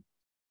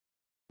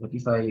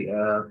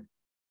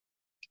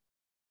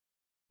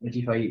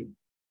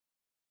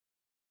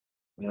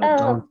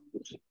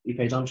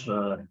I don't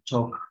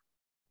talk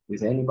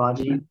with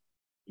anybody,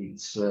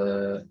 it's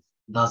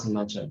doesn't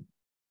matter,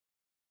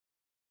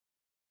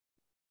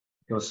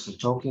 because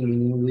talking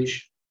in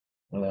English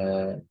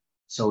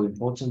so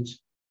important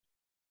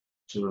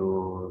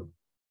to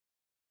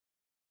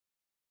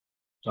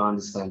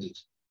understand it.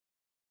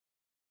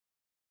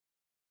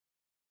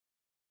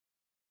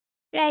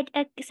 Right.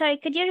 Sorry,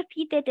 could you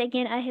repeat that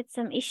again? I had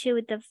some issue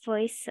with the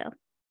voice, so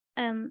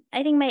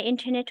I think my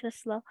internet was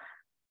slow.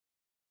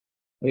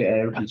 Yeah, I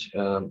repeat.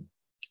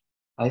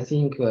 I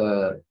think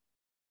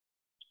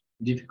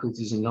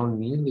difficulties in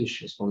learning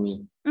English is for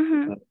me.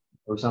 Mm-hmm.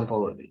 For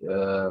example,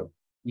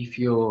 if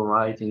you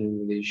write in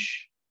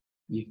English,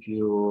 if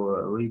you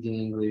read in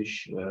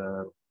English,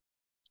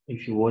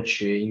 if you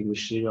watch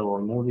English serial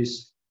or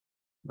movies,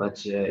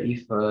 but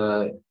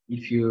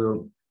if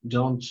you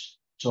don't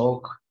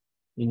talk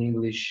in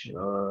English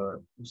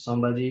with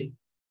somebody,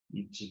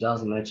 it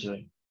doesn't matter,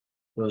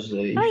 because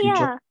if you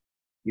talk,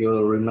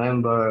 you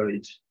remember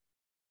it,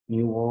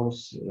 new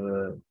words.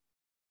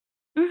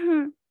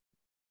 Mm-hmm.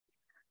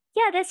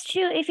 Yeah, that's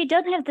true. If you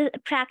don't have the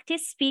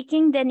practice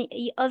speaking, then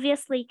you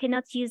obviously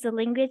cannot use the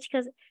language,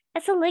 because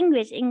it's a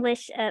language,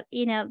 English,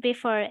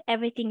 before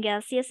everything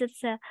else. Yes,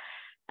 it's a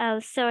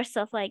source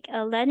of like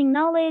learning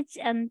knowledge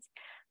and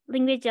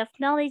language of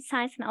knowledge,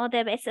 science, and all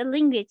that. But it's a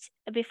language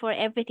before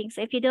everything.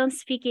 So if you don't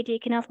speak it, you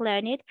cannot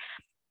learn it.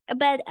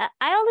 But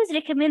I always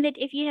recommend that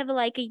if you have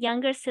like a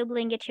younger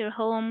sibling at your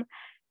home,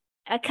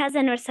 a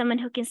cousin or someone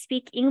who can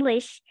speak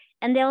English,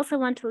 and they also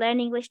want to learn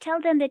English, tell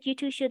them that you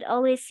two should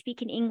always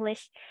speak in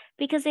English.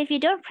 Because if you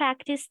don't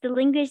practice the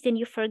language, then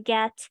you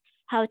forget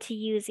how to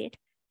use it.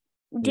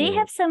 Do you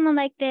have someone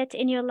like that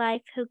in your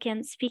life who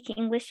can speak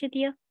English with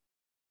you?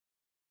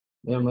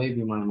 Yeah,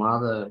 maybe my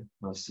mother,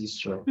 my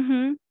sister.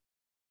 Mm-hmm.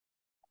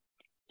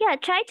 Yeah,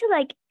 try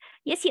to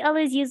yes, you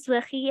always use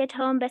Wakhi at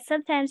home, but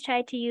sometimes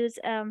try to use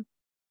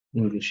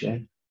English, yeah?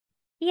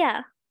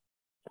 Yeah.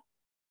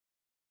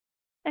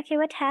 Okay,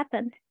 what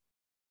happened?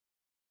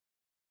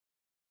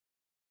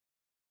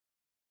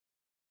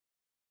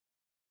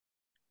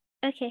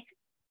 Okay.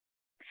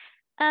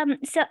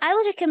 So I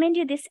would recommend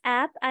you this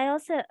app. I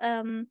also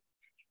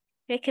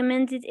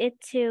recommended it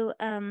to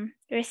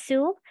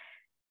Rasul.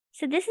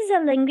 So this is a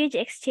language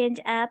exchange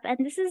app,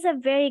 and this is a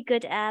very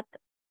good app.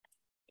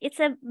 It's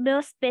a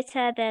most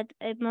better than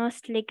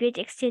most language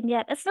exchange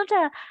app. It's not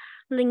a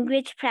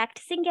language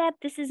practicing app.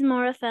 This is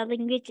more of a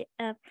language.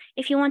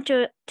 If you want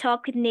to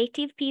talk with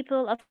native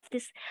people of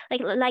this,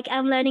 like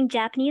I'm learning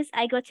Japanese,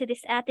 I go to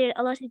this app. There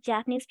are a lot of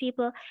Japanese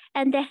people,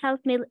 and they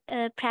help me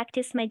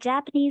practice my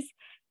Japanese,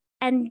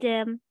 and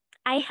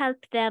I help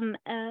them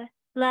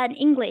learn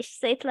English.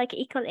 So it's like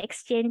equal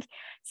exchange.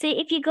 So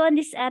if you go on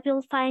this app,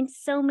 you'll find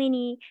so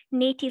many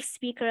native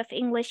speaker of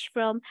English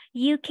from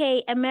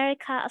UK,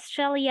 America,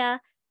 Australia,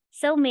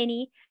 so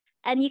many,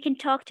 and you can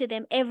talk to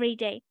them every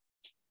day.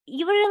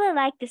 You will really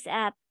like this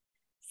app.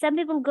 Some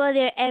people go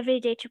there every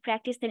day to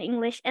practice their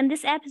English, and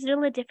this app is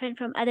really different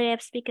from other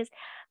apps because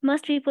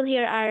most people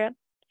here are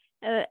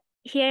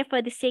here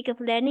for the sake of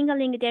learning a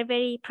language. They're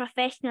very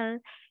professional.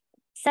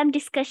 Some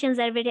discussions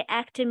are very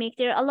academic.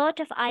 There are a lot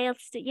of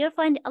IELTS. You'll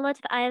find a lot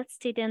of IELTS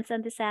students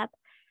on this app.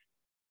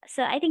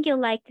 So I think you'll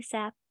like this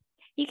app.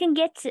 You can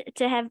get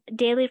to have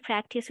daily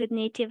practice with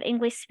native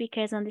English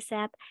speakers on this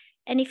app.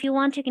 And if you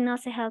want, you can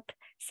also help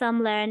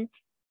some learn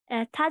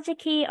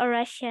Tajiki or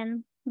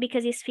Russian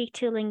because you speak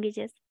 2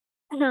 languages.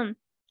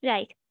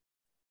 Right.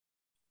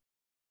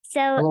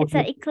 So Hello, it's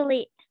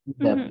equally...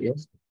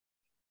 Yes.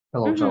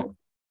 Hello, talk.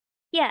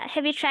 Yeah,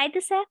 have you tried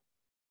this app?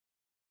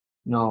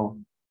 No.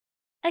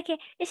 Okay,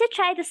 you should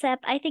try this app.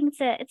 I think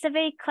it's a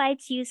very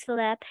quite useful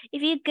app.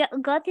 If you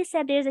got this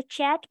app, there's a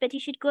chat, but you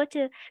should go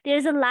to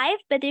there's a live,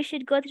 but you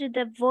should go to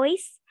the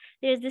voice.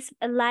 There's this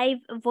live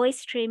voice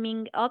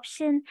streaming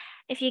option.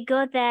 If you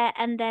go there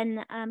and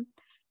then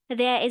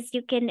there is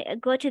you can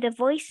go to the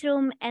voice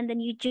room and then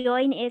you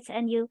join it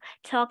and you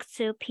talk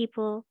to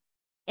people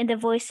in the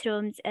voice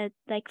rooms,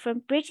 like from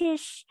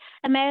British,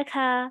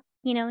 America,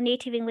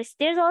 native English.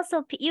 There's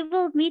also you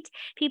will meet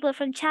people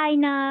from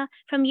China,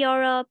 from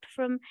Europe,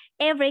 from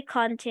every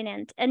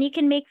continent, and you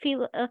can make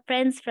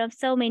friends from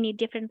so many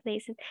different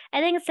places. I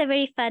think it's a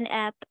very fun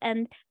app,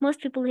 and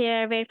most people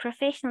here are very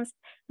professionals.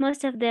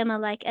 Most of them are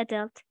like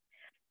adult.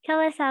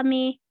 Hello,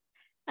 Sami.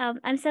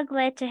 I'm so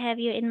glad to have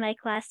you in my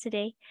class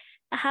today.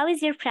 How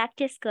is your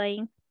practice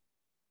going?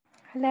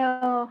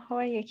 Hello, how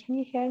are you? Can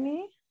you hear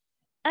me?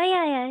 Oh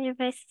yeah, your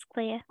voice is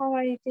clear. How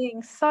are you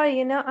doing?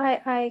 Sorry,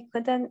 I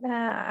couldn't.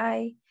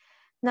 I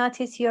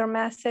noticed your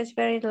message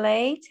very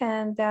late,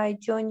 and I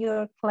joined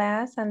your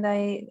class, and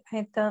I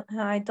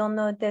don't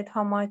know that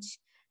how much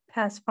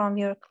passed from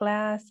your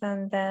class,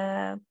 and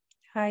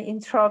I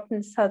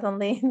interrupted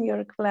suddenly in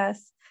your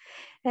class,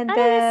 and Oh,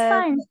 that's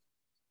fine.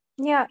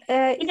 yeah,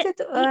 You is know,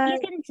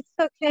 it can. it's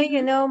okay?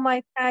 Mhm.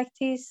 My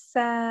practice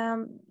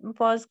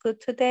was good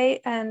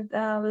today, and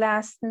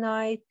last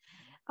night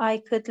I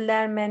could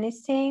learn many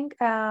things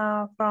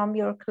from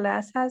your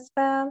class as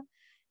well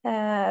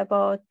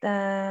about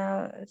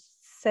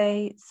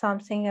say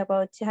something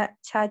about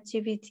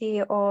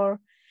ChatGPT or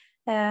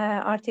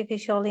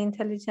artificial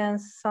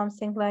intelligence,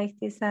 something like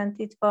this, and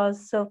it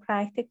was so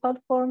practical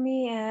for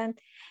me. And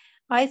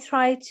I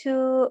try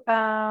to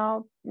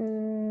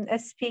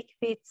speak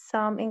with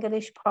some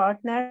English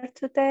partner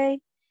today,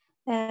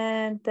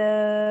 and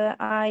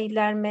I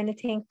learned many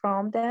things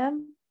from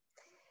them.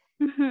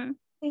 Mhm.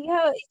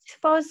 Yeah, it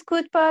was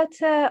good, but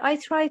I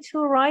tried to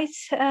write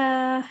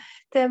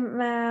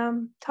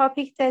the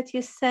topic that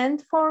you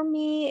sent for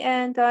me,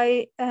 and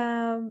I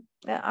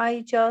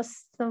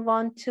just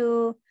want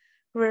to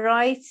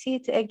rewrite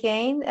it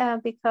again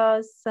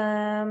because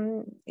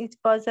it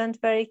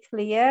wasn't very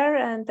clear,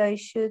 and I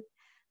should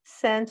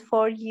send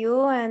for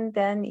you, and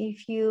then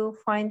if you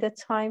find the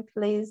time,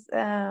 please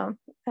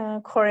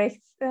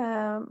correct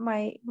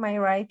my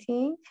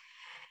writing.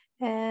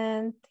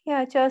 And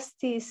yeah,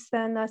 just this,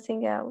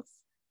 nothing else.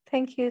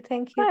 Thank you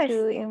Of course.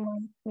 to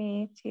invite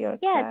me to your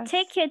Yeah, class.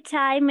 take your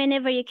time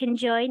whenever you can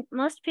join.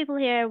 Most people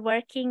here are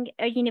working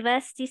or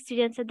university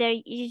students, so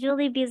they're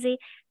usually busy.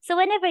 So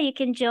whenever you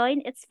can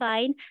join, it's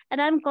fine. And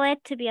I'm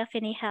glad to be of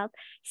any help.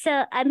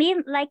 So I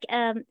mean, like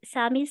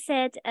Sami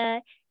said,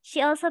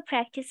 she also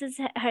practices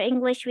her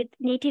English with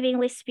native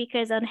English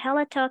speakers on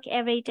Hello Talk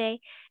every day.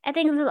 I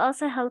think it will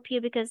also help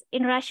you because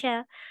in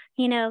Russia,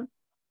 you know,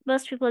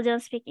 most people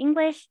don't speak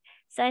English.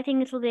 So I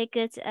think it will be a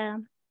good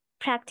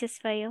practice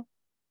for you.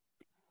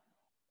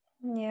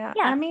 Yeah,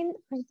 Yeah. I mean,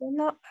 I don't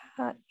know,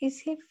 is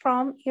he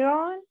from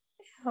Iran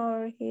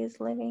or he's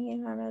living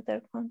in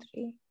another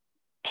country?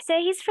 So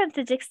he's from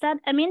Tajikistan.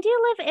 I mean, do you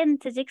live in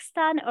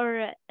Tajikistan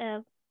or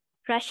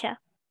Russia?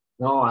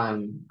 No,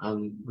 I'm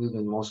live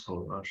in Moscow,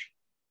 Russia.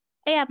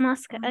 Oh, yeah,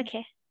 Moscow. Um,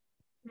 Okay,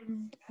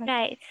 okay,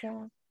 right.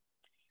 yeah,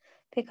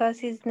 because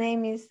his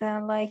name is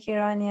like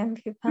Iranian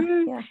people.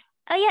 Mm. Yeah,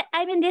 Oh yeah,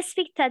 I mean they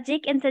speak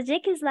Tajik, and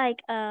Tajik is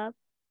like Farsi.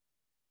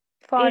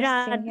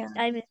 Iran. Yeah,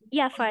 I mean,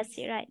 yeah,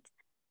 Farsi, right?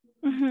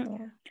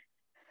 Mm-hmm.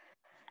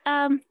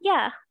 yeah.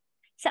 Yeah.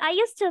 So I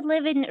used to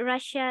live in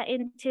Russia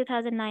in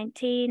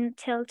 2019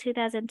 till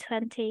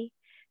 2020.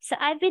 So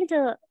I've been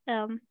to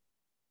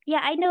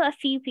yeah, I know a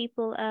few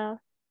people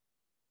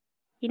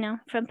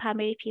from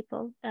Pamiri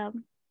people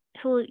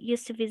who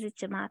used to visit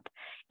Jamaat.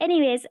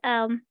 Anyways,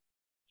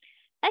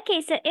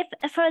 okay, so if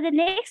for the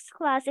next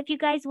class, if you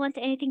guys want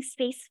anything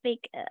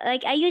specific,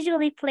 like I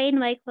usually plan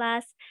my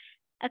class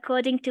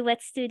according to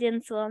what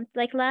students want.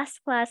 Like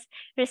last class,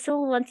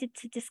 Rasul wanted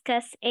to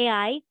discuss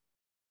AI,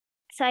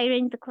 so I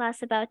arranged the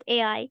class about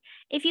AI.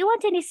 If you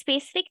want any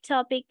specific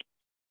topic,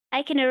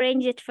 I can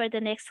arrange it for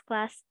the next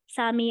class,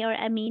 Sami or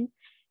Amin.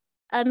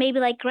 Maybe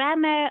like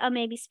grammar, or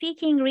maybe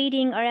speaking,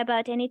 reading, or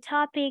about any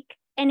topic,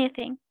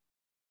 anything.